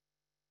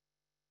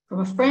from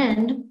a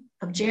friend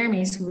of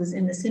Jeremy's who was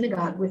in the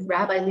synagogue with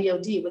Rabbi Leo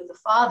D, with the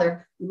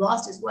father who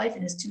lost his wife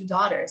and his 2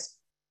 daughters.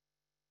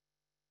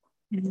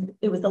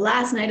 It was the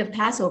last night of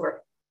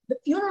Passover. The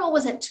funeral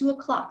was at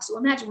 2:00. So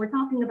imagine, we're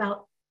talking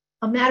about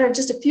a matter of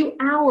just a few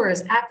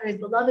hours after his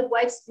beloved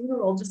wife's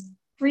funeral, just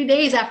 3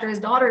 days after his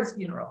daughter's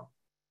funeral.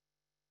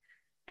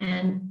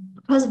 And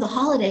because of the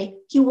holiday,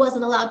 he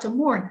wasn't allowed to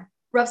mourn.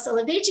 Rav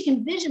Soloveitchik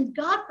envisioned,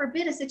 God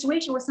forbid, a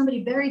situation where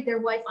somebody buried their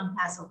wife on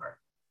Passover.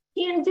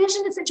 He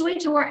envisioned a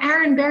situation where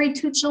Aaron buried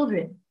 2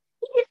 children.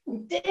 He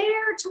didn't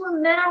dare to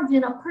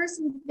imagine a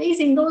person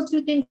facing those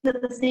 2 things at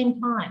the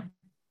same time.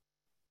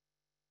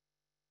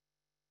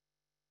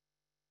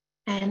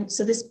 And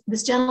so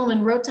this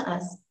gentleman wrote to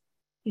us.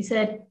 He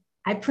said,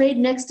 I prayed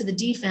next to the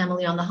D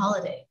family on the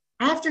holiday.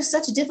 After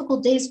such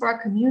difficult days for our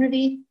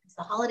community, as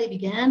the holiday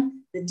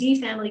began, the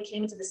D family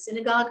came into the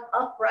synagogue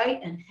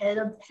upright and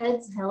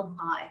heads held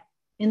high.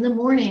 In the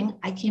morning,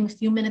 I came a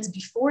few minutes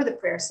before the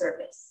prayer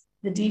service.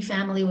 The D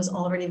family was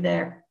already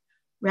there.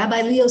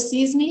 Rabbi Leo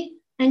sees me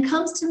and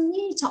comes to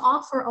me to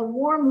offer a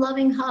warm,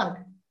 loving hug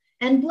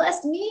and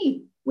blessed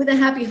me with a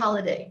happy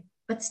holiday.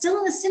 But still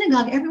in the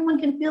synagogue, everyone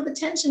can feel the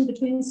tension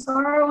between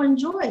sorrow and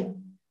joy.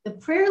 The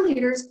prayer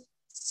leaders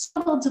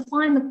struggled to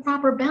find the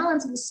proper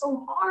balance. It was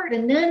so hard.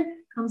 And then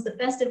comes the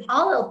festive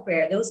Hallel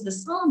prayer. Those are the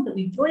psalms that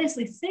we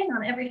joyously sing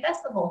on every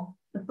festival.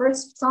 The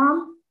first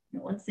psalm,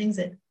 no one sings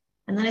it.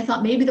 And then I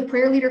thought maybe the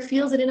prayer leader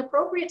feels it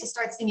inappropriate to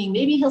start singing.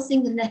 Maybe he'll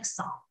sing the next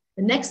psalm.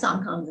 The next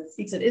psalm comes and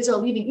speaks of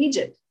Israel leaving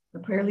Egypt. The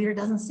prayer leader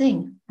doesn't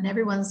sing. And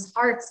everyone's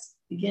hearts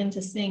begin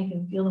to sink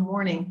and feel the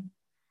mourning.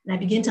 And I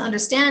begin to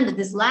understand that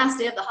this last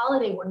day of the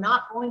holiday, we're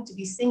not going to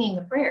be singing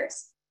the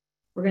prayers.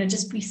 We're going to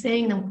just be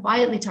saying them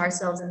quietly to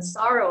ourselves in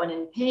sorrow and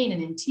in pain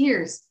and in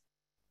tears.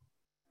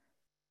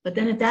 But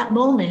then at that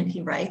moment,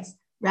 he writes,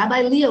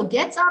 Rabbi Leo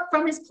gets up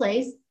from his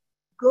place,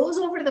 goes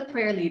over to the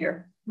prayer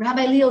leader.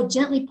 Rabbi Leo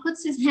gently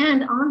puts his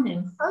hand on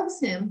him,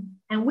 hugs him,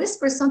 and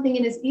whispers something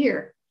in his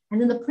ear. And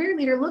then the prayer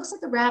leader looks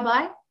at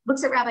Rabbi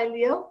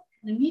Leo,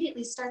 and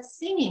immediately starts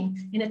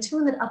singing in a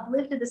tune that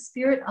uplifted the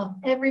spirit of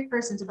every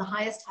person to the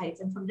highest heights.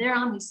 And from there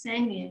on, we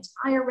sang the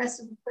entire rest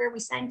of the prayer.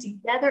 We sang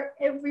together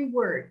every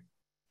word.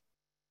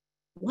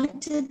 What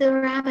did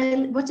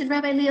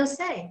Rabbi Leo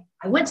say?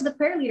 I went to the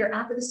prayer leader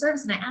after the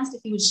service and I asked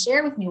if he would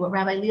share with me what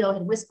Rabbi Leo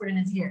had whispered in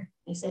his ear.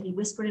 He said, he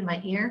whispered in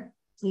my ear,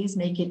 please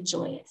make it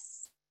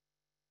joyous.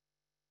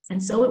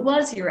 And so it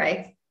was, he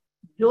writes,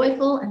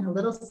 joyful and a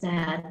little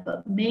sad,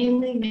 but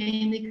mainly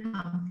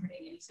comforting.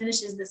 And he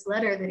finishes this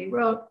letter that he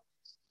wrote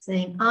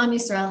saying, Am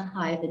Yisrael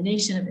Chai, the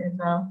nation of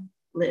Israel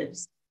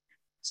lives.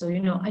 So,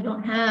 I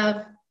don't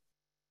have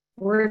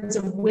words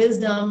of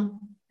wisdom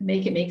to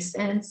make it make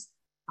sense.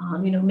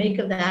 Make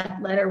of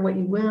that letter what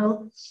you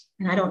will.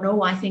 And I don't know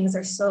why things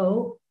are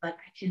so, but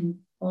I can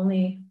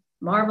only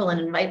marvel and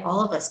invite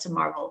all of us to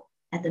marvel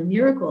at the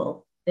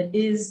miracle that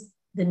is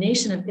the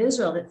nation of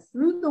Israel, that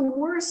through the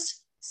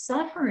worst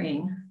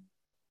suffering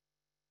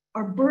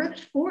are birthed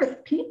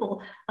forth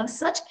people of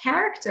such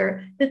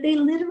character that they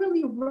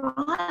literally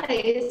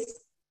rise.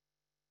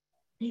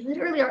 They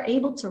literally are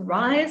able to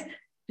rise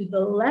to the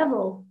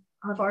level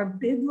of our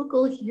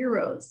biblical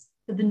heroes,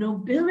 to the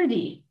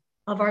nobility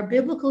of our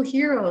biblical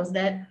heroes,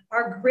 that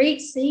our great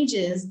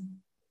sages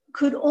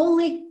could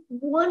only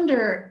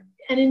wonder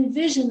and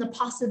envision the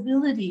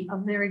possibility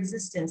of their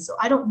existence. So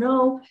I don't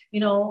know, I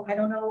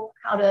don't know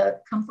how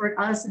to comfort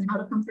us and how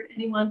to comfort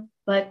anyone,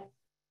 but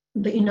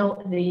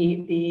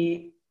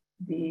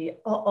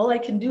all I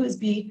can do is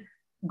be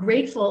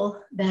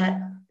grateful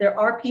that there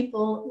are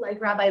people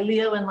like Rabbi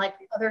Leo and like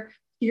the other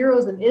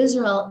heroes of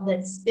Israel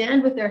that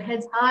stand with their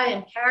heads high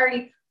and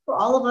carry for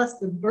all of us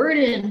the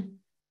burden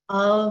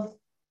of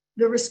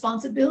the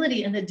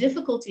responsibility and the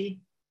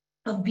difficulty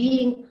of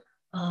being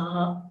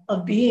a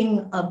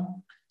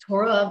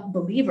Torah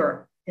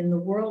believer in the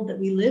world that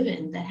we live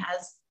in that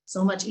has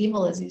so much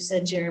evil, as you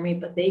said, Jeremy,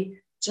 but they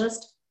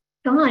just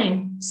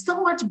shine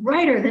so much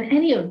brighter than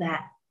any of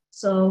that.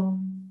 So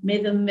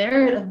may the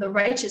merit of the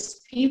righteous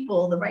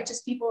people of the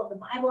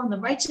Bible, and the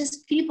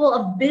righteous people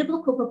of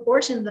biblical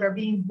proportions that are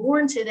being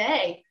born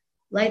today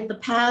light the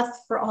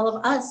path for all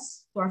of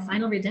us to our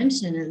final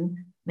redemption, and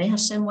may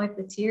Hashem wipe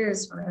the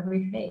tears from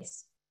every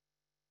face.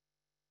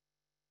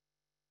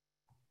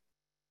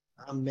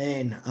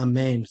 Amen.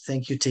 Amen.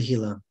 Thank you,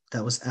 Tehillah.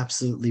 That was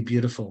absolutely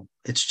beautiful.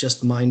 It's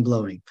just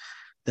mind-blowing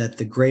that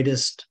the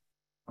greatest,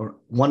 or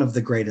one of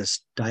the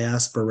greatest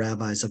diaspora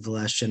rabbis of the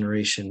last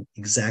generation,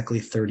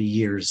 exactly 30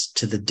 years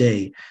to the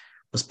day,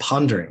 was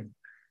pondering,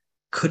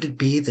 could it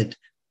be that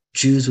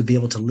Jews would be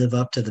able to live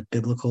up to the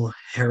biblical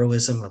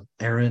heroism of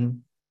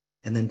Aaron,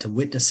 and then to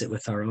witness it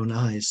with our own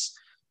eyes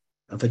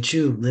of a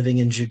Jew living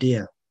in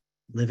Judea,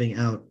 living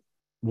out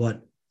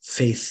what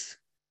faith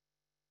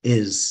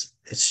is?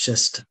 It's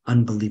just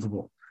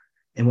unbelievable.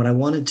 And what I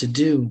wanted to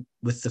do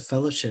with the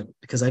fellowship,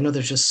 because I know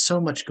there's just so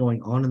much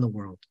going on in the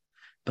world,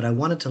 but I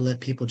wanted to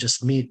let people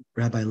just meet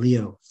Rabbi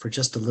Leo for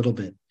just a little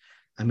bit.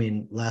 I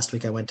mean, last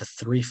week I went to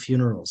 3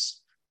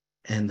 funerals,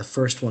 and the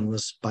first one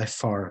was by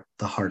far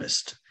the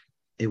hardest.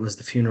 It was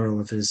the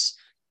funeral of his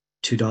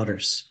 2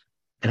 daughters.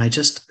 And I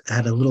just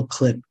had a little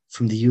clip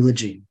from the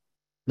eulogy,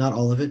 not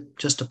all of it,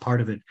 just a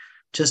part of it,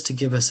 just to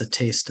give us a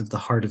taste of the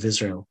heart of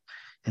Israel,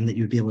 and that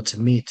you'd be able to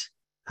meet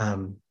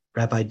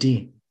Rabbi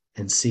D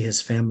and see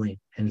his family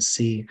and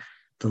see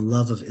the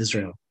love of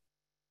Israel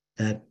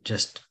that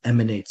just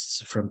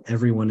emanates from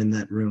everyone in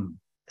that room,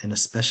 and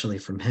especially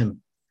from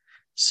him.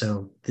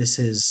 So this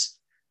is,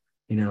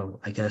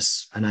 I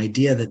guess, an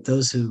idea that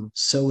those who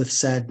sow with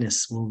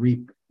sadness will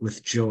reap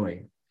with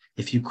joy.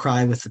 If you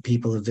cry with the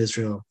people of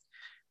Israel,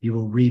 you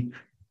will reap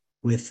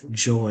with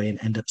joy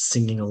and end up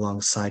singing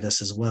alongside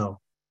us as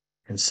well.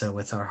 And so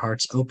with our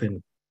hearts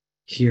open,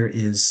 here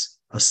is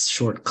a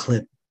short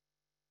clip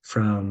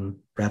from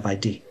Rabbi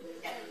D.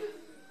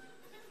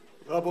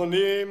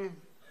 Rabbonim,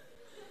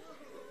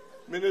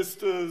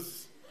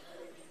 ministers,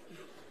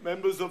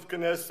 members of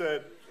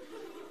Knesset,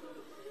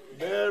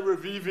 Mayor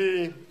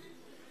Ravivi,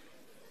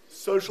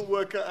 social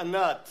worker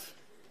Anat,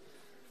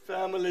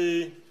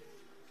 family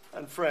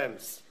and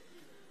friends.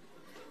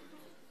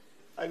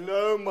 I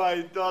know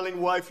my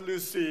darling wife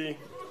Lucy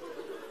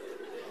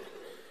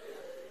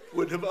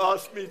would have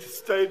asked me to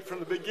state from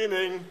the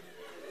beginning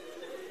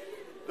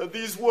that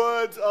these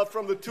words are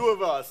from the 2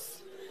 of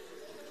us.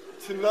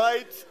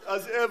 Tonight,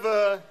 as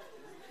ever,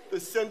 the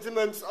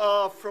sentiments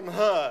are from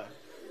her.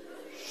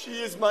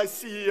 She is my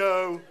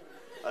CEO,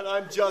 and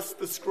I'm just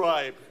the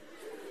scribe.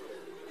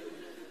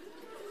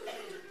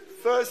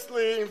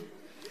 Firstly,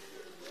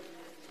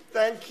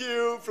 thank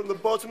you from the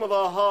bottom of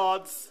our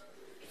hearts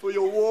for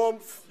your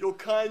warmth, your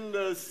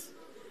kindness,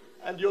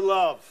 and your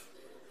love.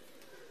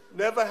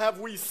 Never have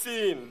we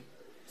seen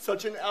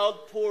such an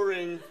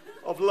outpouring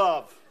of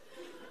love.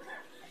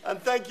 And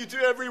thank you to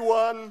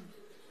everyone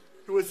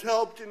who has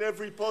helped in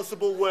every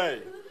possible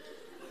way.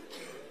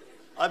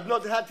 I've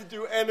not had to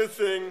do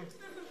anything.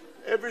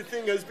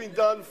 Everything has been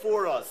done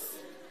for us.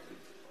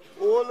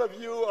 All of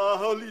you are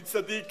holy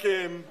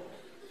tzaddikim.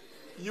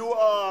 You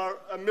are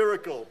a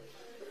miracle.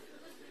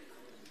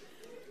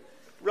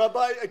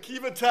 Rabbi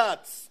Akiva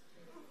Tatz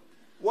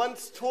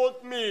once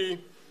taught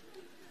me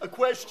a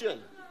question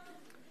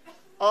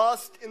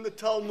asked in the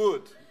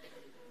Talmud.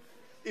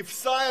 If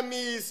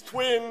Siamese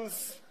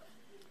twins,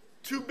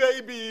 2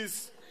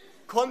 babies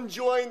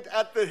conjoined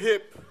at the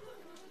hip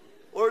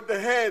or the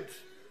head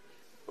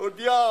or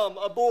the arm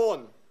are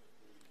born,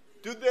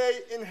 do they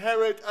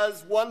inherit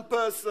as one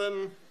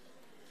person,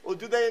 or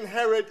do they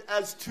inherit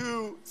as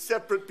 2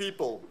 separate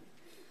people?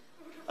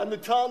 And the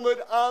Talmud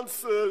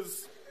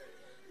answers,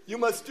 you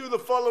must do the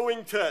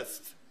following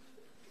test.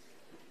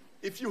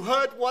 If you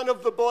hurt one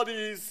of the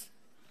bodies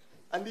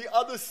and the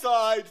other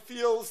side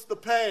feels the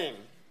pain,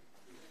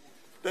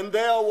 then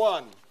they are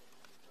one.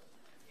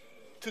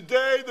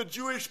 Today, the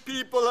Jewish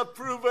people have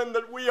proven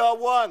that we are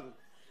one.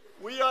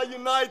 We are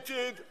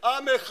united,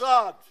 Am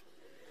Echad.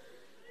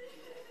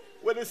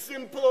 When a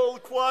simple,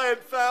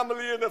 quiet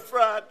family in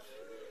Efrat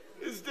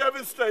is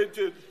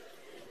devastated,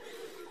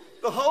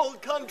 the whole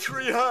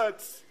country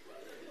hurts.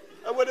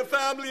 And when a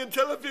family in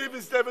Tel Aviv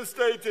is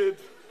devastated,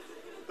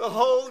 the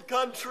whole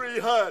country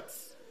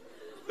hurts.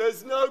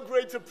 There's no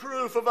greater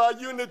proof of our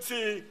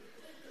unity.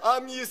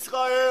 Am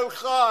Yisrael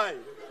Chai.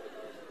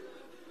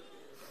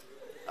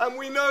 And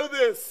we know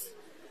this.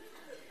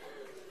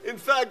 In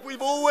fact,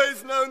 we've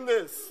always known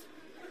this.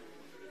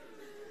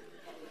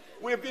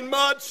 We've been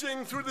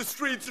marching through the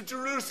streets of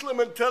Jerusalem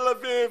and Tel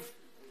Aviv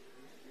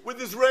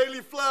with Israeli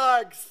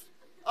flags,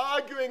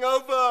 arguing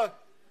over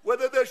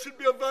whether there should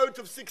be a vote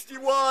of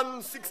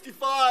 61,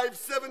 65,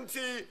 70,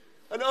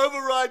 an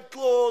override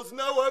clause,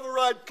 no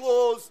override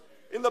clause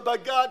in the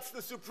Bagatz,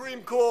 the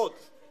Supreme Court.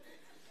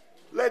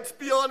 Let's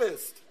be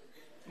honest.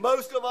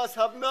 Most of us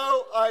have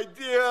no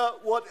idea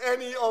what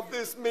any of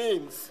this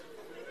means.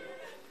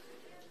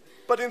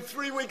 But in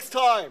 3 weeks'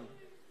 time,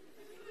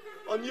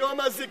 on Yom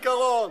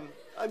HaZikaron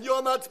and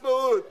Yom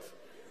HaTzmaut,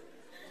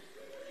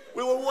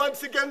 we will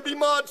once again be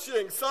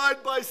marching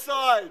side by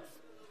side,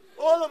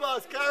 all of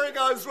us carrying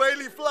our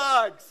Israeli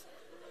flags,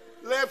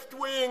 left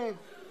wing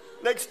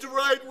next to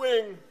right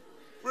wing,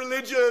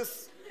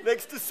 religious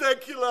next to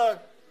secular,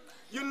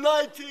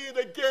 united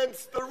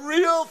against the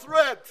real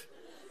threat,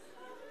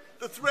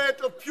 the threat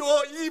of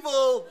pure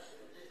evil,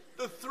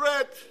 the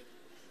threat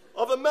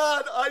of a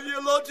mad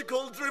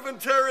ideological driven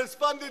terrorist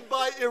funded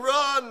by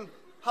Iran,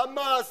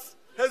 Hamas,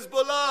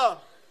 Hezbollah,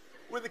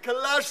 with a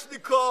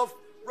Kalashnikov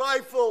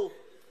rifle,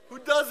 who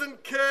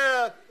doesn't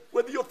care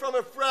whether you're from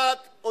Efrat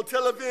or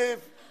Tel Aviv,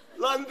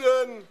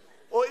 London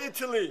or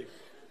Italy,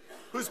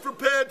 who's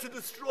prepared to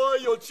destroy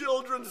your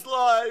children's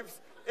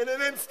lives in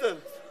an instant.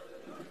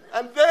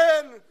 And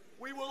then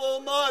we will all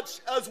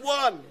march as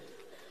one.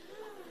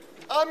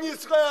 Am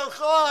Yisrael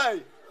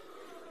Chai.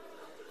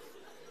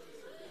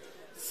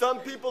 Some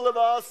people have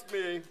asked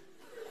me,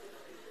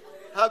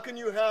 how can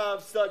you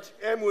have such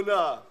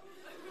emunah,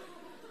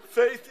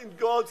 faith in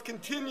God's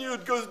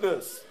continued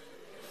goodness?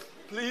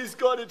 Please,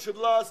 God, it should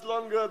last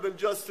longer than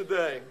just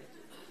today.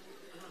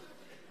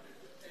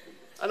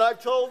 And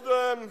I've told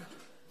them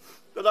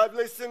that I've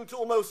listened to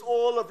almost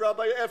all of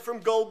Rabbi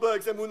Ephraim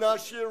Goldberg's Emunah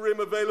Shiurim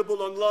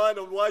available online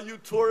on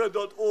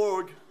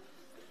yutorah.org.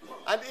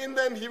 And in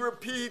them he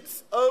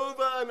repeats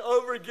over and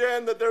over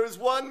again that there is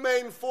one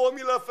main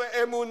formula for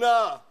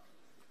Emunah.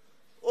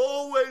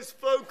 Always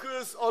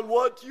focus on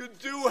what you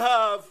do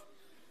have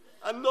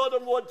and not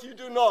on what you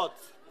do not.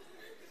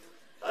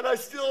 And I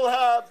still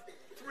have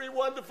 3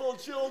 wonderful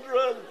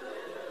children,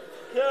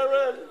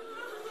 Karen,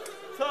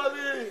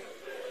 Tali,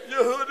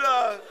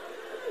 Yehuda,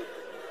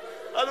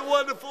 and a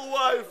wonderful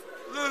wife,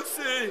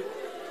 Lucy,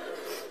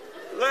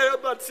 Leah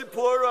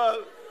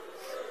Batzipora.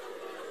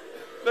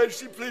 May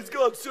she, please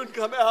God, soon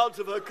come out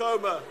of her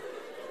coma.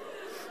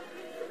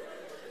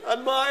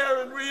 And Maya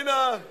and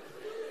Rena,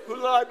 who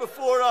lie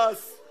before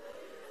us.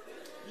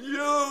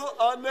 You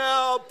are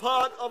now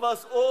part of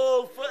us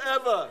all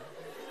forever.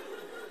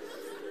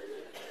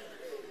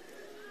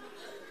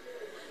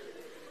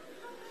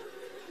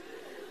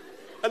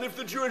 And if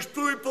the Jewish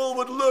people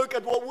would look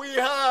at what we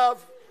have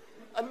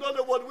and not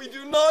at what we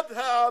do not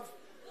have,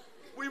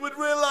 we would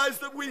realize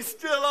that we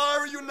still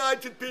are a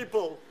united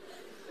people.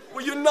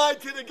 We're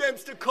united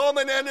against a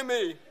common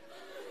enemy.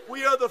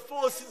 We are the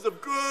forces of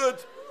good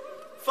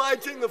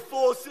fighting the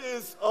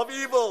forces of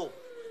evil.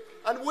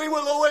 And we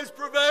will always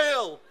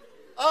prevail.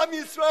 Am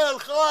Yisrael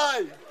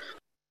Chai.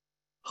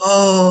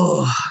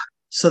 Oh,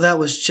 so that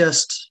was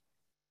just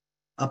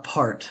a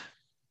part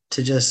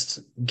to just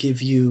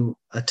give you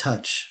a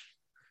touch.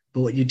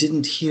 But what you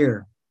didn't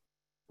hear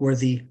were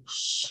the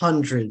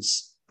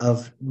hundreds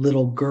of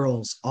little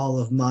girls, all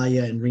of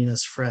Maya and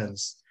Rena's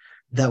friends,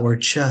 that were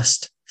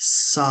just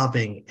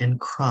sobbing and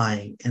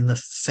crying, and the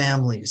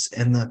families,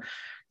 and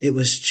it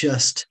was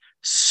just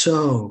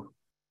so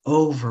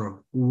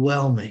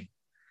overwhelming.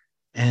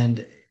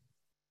 And,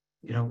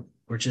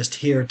 we're just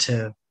here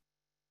to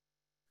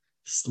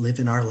live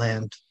in our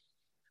land,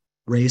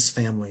 raise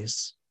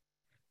families,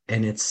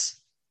 and it's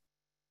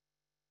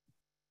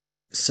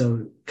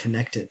so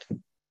connected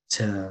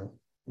to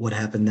what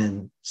happened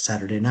then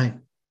Saturday night.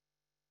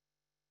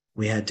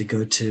 We had to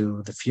go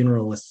to the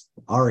funeral with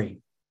Ari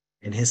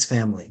and his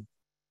family.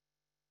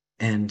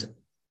 And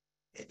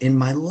in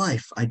my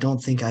life, I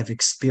don't think I've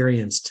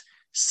experienced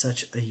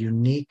such a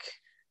unique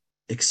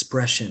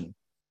expression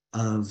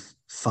of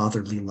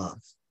fatherly love.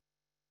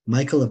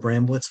 Michael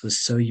Abramowitz was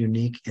so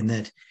unique in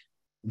that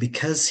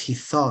because he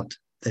thought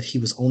that he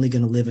was only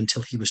going to live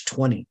until he was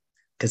 20,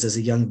 because as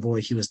a young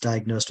boy, he was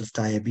diagnosed with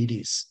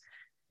diabetes,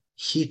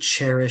 he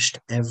cherished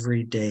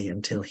every day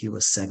until he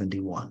was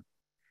 71.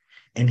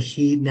 And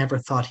he never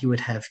thought he would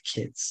have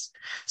kids.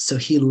 So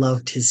he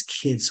loved his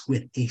kids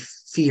with a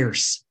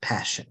fierce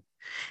passion.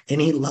 And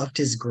he loved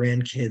his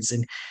grandkids.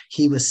 And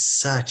he was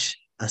such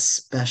a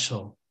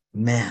special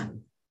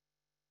man.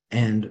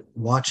 And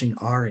watching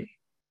Ari,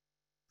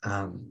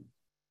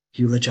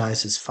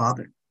 eulogize his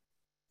father.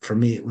 For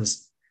me, it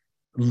was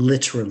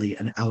literally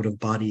an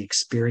out-of-body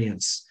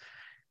experience.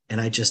 And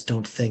I just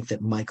don't think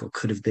that Michael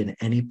could have been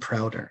any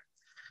prouder.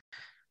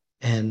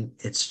 And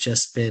it's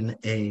just been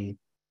a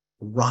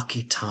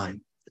rocky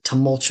time,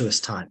 tumultuous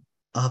time,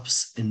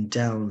 ups and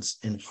downs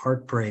and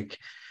heartbreak.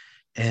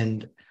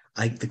 And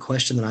the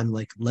question that I'm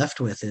left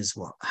with is,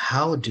 well,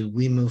 how do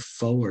we move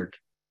forward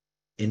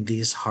in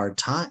these hard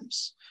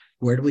times?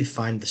 Where do we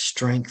find the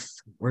strength?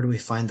 Where do we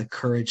find the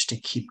courage to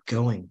keep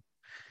going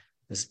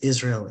as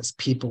Israel, as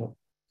people?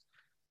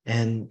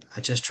 And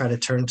I just try to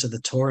turn to the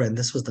Torah. And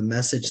this was the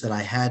message that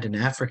I had in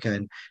Africa.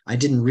 And I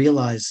didn't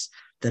realize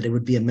that it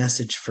would be a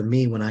message for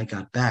me when I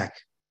got back.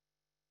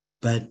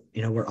 But,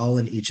 we're all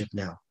in Egypt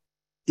now.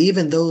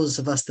 Even those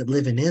of us that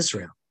live in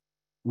Israel,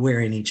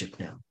 we're in Egypt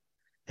now.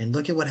 And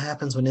look at what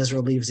happens when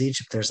Israel leaves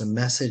Egypt. There's a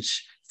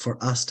message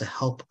for us to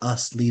help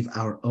us leave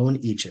our own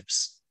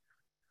Egypts.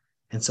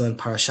 And so in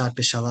Parashat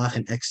Bishalach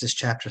in Exodus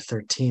chapter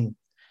 13, it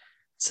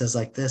says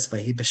like this,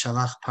 Vahi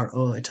Bishalach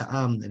Paro et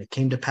ha'am, and it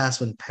came to pass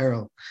when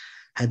Pharaoh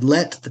had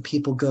let the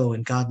people go,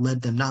 and God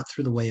led them not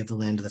through the way of the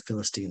land of the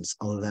Philistines,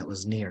 although that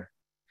was near.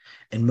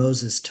 And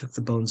Moses took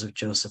the bones of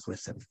Joseph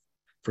with him,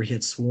 for he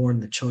had sworn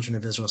the children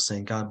of Israel,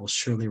 saying, God will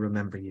surely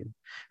remember you,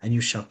 and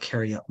you shall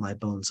carry up my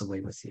bones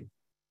away with you.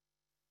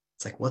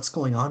 It's like, what's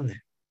going on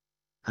there?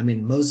 I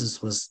mean,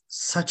 Moses was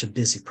such a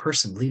busy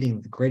person, leading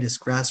the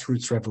greatest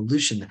grassroots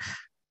revolution,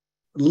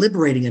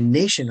 liberating a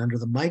nation under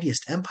the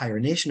mightiest empire,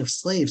 a nation of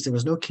slaves. There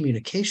was no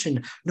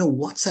communication, no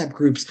WhatsApp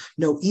groups,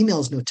 no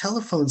emails, no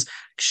telephones.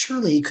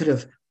 Surely he could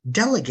have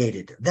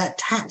delegated that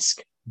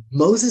task.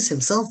 Moses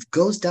himself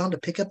goes down to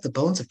pick up the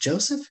bones of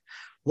Joseph.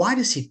 Why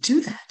does he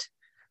do that?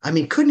 I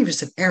mean, couldn't he have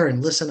said,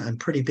 Aaron, listen, I'm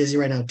pretty busy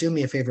right now. Do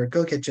me a favor.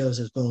 Go get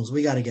Joseph's bones.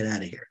 We got to get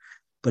out of here.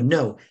 But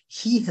no,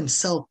 he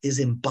himself is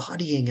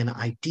embodying an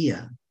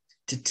idea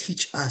to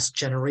teach us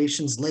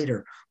generations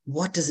later,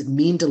 what does it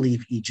mean to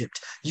leave Egypt?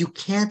 You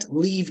can't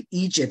leave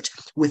Egypt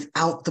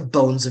without the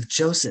bones of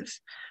Joseph.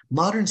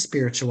 Modern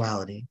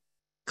spirituality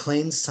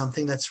claims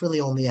something that's really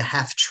only a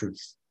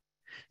half-truth.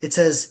 It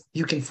says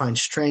you can find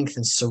strength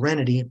and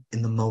serenity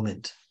in the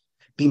moment.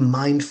 Be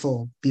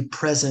mindful, be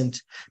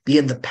present, be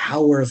in the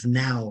power of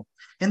now.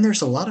 And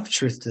there's a lot of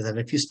truth to that.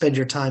 If you spend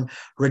your time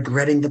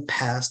regretting the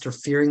past or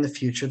fearing the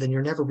future, then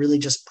you're never really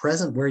just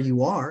present where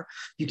you are.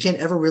 You can't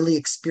ever really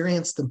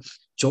experience the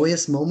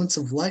joyous moments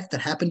of life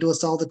that happen to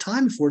us all the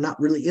time if we're not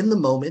really in the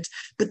moment.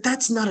 But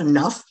that's not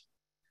enough.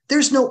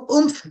 There's no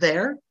oomph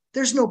there.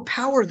 There's no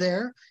power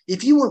there.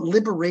 If you want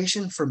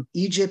liberation from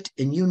Egypt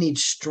and you need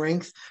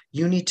strength,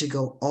 you need to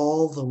go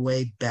all the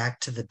way back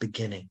to the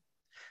beginning.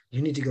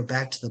 You need to go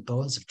back to the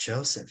bones of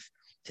Joseph,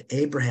 to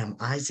Abraham,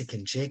 Isaac,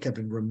 and Jacob,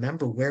 and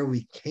remember where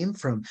we came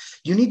from.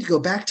 You need to go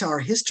back to our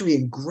history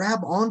and grab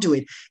onto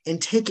it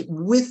and take it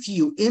with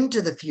you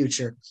into the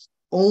future.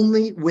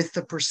 Only with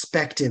the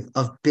perspective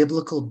of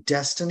biblical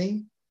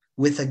destiny,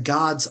 with a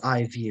God's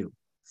eye view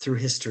through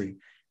history,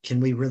 can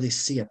we really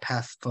see a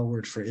path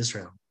forward for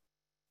Israel.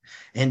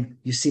 And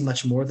you see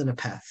much more than a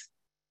path.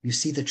 You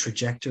see the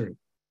trajectory.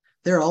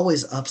 There are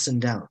always ups and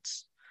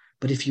downs.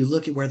 But if you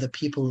look at where the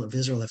people of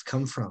Israel have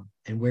come from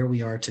and where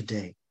we are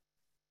today,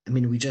 I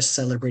mean, we just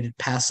celebrated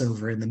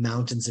Passover in the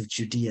mountains of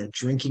Judea,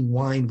 drinking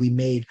wine we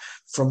made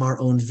from our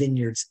own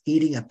vineyards,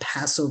 eating a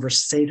Passover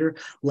Seder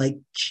like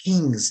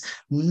kings,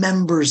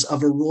 members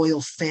of a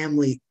royal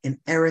family in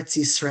Eretz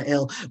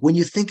Israel. When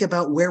you think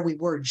about where we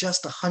were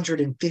just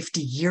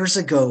 150 years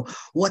ago,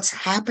 what's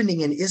happening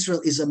in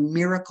Israel is a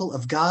miracle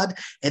of God,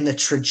 and the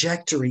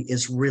trajectory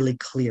is really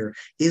clear.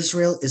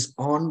 Israel is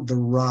on the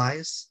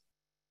rise,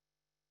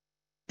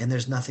 and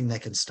there's nothing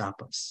that can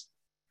stop us.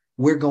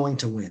 We're going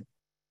to win.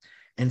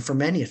 And for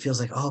many, it feels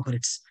like, oh, but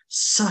it's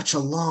such a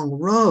long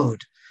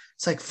road.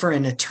 It's like for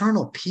an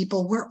eternal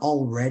people, we're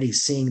already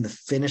seeing the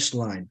finish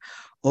line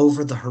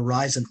over the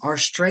horizon. Our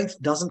strength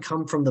doesn't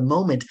come from the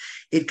moment.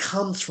 It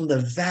comes from the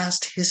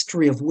vast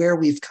history of where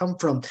we've come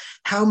from.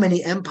 How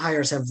many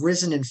empires have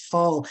risen and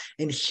fall,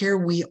 and here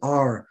we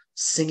are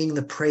singing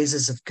the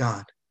praises of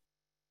God.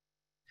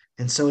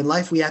 And so in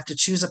life, we have to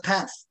choose a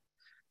path.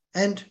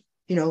 And,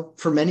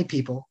 for many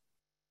people,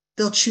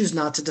 they'll choose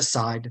not to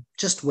decide,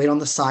 just wait on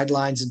the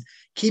sidelines and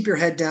keep your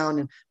head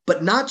down,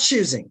 but not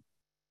choosing.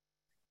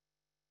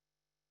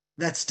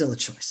 That's still a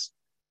choice.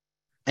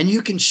 And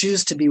you can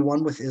choose to be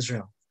one with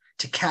Israel,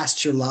 to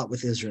cast your lot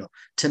with Israel,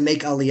 to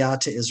make aliyah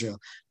to Israel,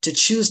 to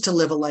choose to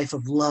live a life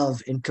of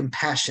love and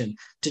compassion,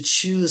 to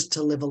choose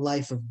to live a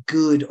life of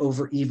good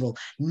over evil,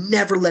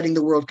 never letting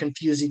the world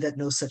confuse you that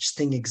no such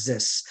thing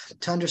exists,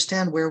 to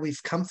understand where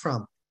we've come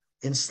from,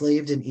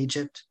 enslaved in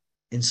Egypt,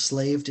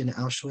 enslaved in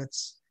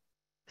Auschwitz,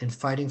 and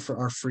fighting for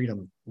our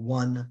freedom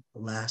one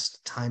last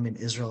time in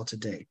Israel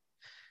today.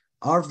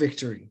 Our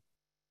victory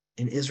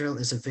in Israel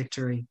is a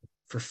victory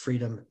for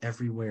freedom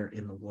everywhere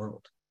in the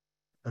world,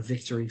 a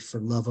victory for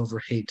love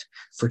over hate,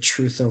 for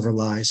truth over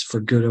lies,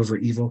 for good over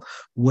evil.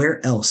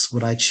 Where else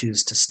would I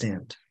choose to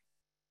stand?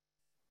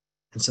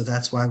 And so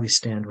that's why we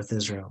stand with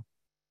Israel.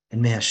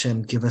 And may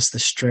Hashem give us the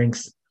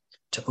strength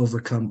to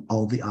overcome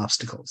all the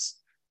obstacles.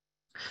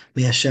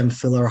 May Hashem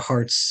fill our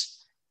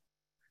hearts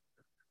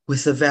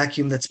with the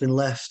vacuum that's been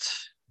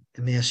left.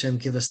 And may Hashem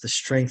give us the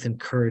strength and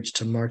courage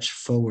to march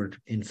forward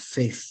in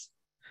faith,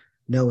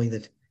 knowing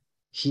that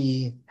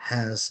He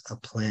has a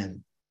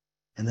plan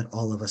and that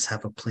all of us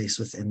have a place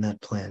within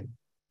that plan.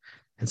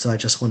 And so I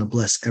just want to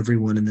bless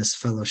everyone in this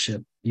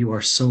fellowship. You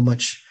are so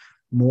much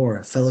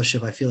more.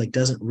 Fellowship, I feel like,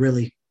 doesn't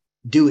really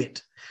do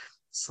it.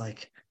 It's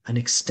like an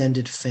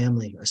extended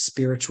family, a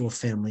spiritual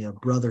family, a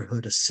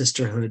brotherhood, a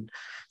sisterhood,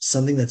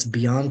 something that's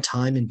beyond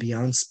time and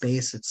beyond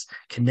space. It's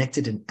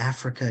connected in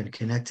Africa and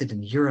connected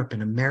in Europe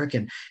and America.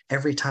 And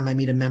every time I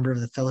meet a member of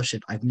the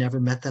fellowship, I've never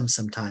met them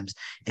sometimes.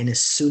 And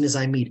as soon as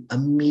I meet,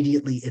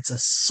 immediately it's a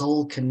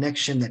soul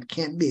connection that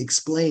can't be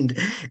explained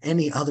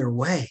any other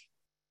way.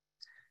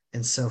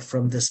 And so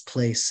from this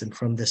place and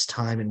from this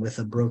time and with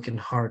a broken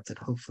heart that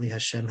hopefully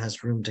Hashem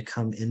has room to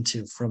come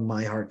into from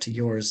my heart to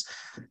yours,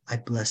 I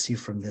bless you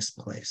from this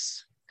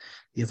place.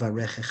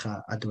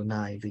 Yivarechecha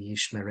Adonai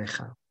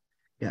v'yishmerecha.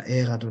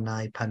 Ya'er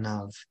Adonai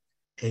panav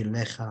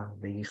elecha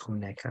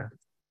v'yichuneka.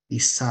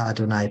 Yisa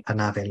Adonai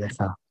panav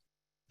elecha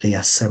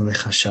v'yasem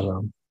lecha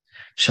shalom.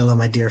 Shalom,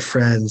 my dear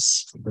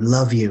friends. We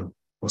love you.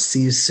 We'll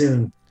see you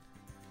soon.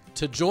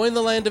 To join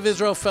the Land of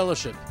Israel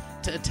Fellowship,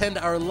 to attend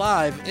our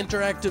live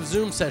interactive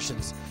Zoom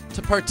sessions,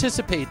 to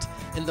participate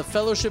in the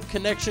Fellowship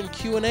Connection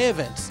Q&A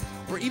events,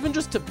 or even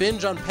just to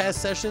binge on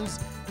past sessions,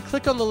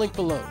 click on the link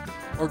below,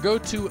 or go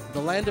to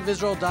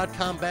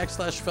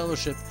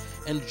thelandofisrael.com/fellowship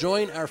and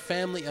join our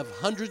family of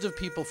hundreds of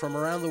people from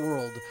around the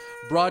world,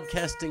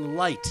 broadcasting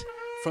light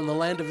from the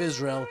Land of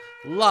Israel,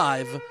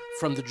 live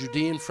from the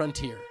Judean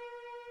frontier.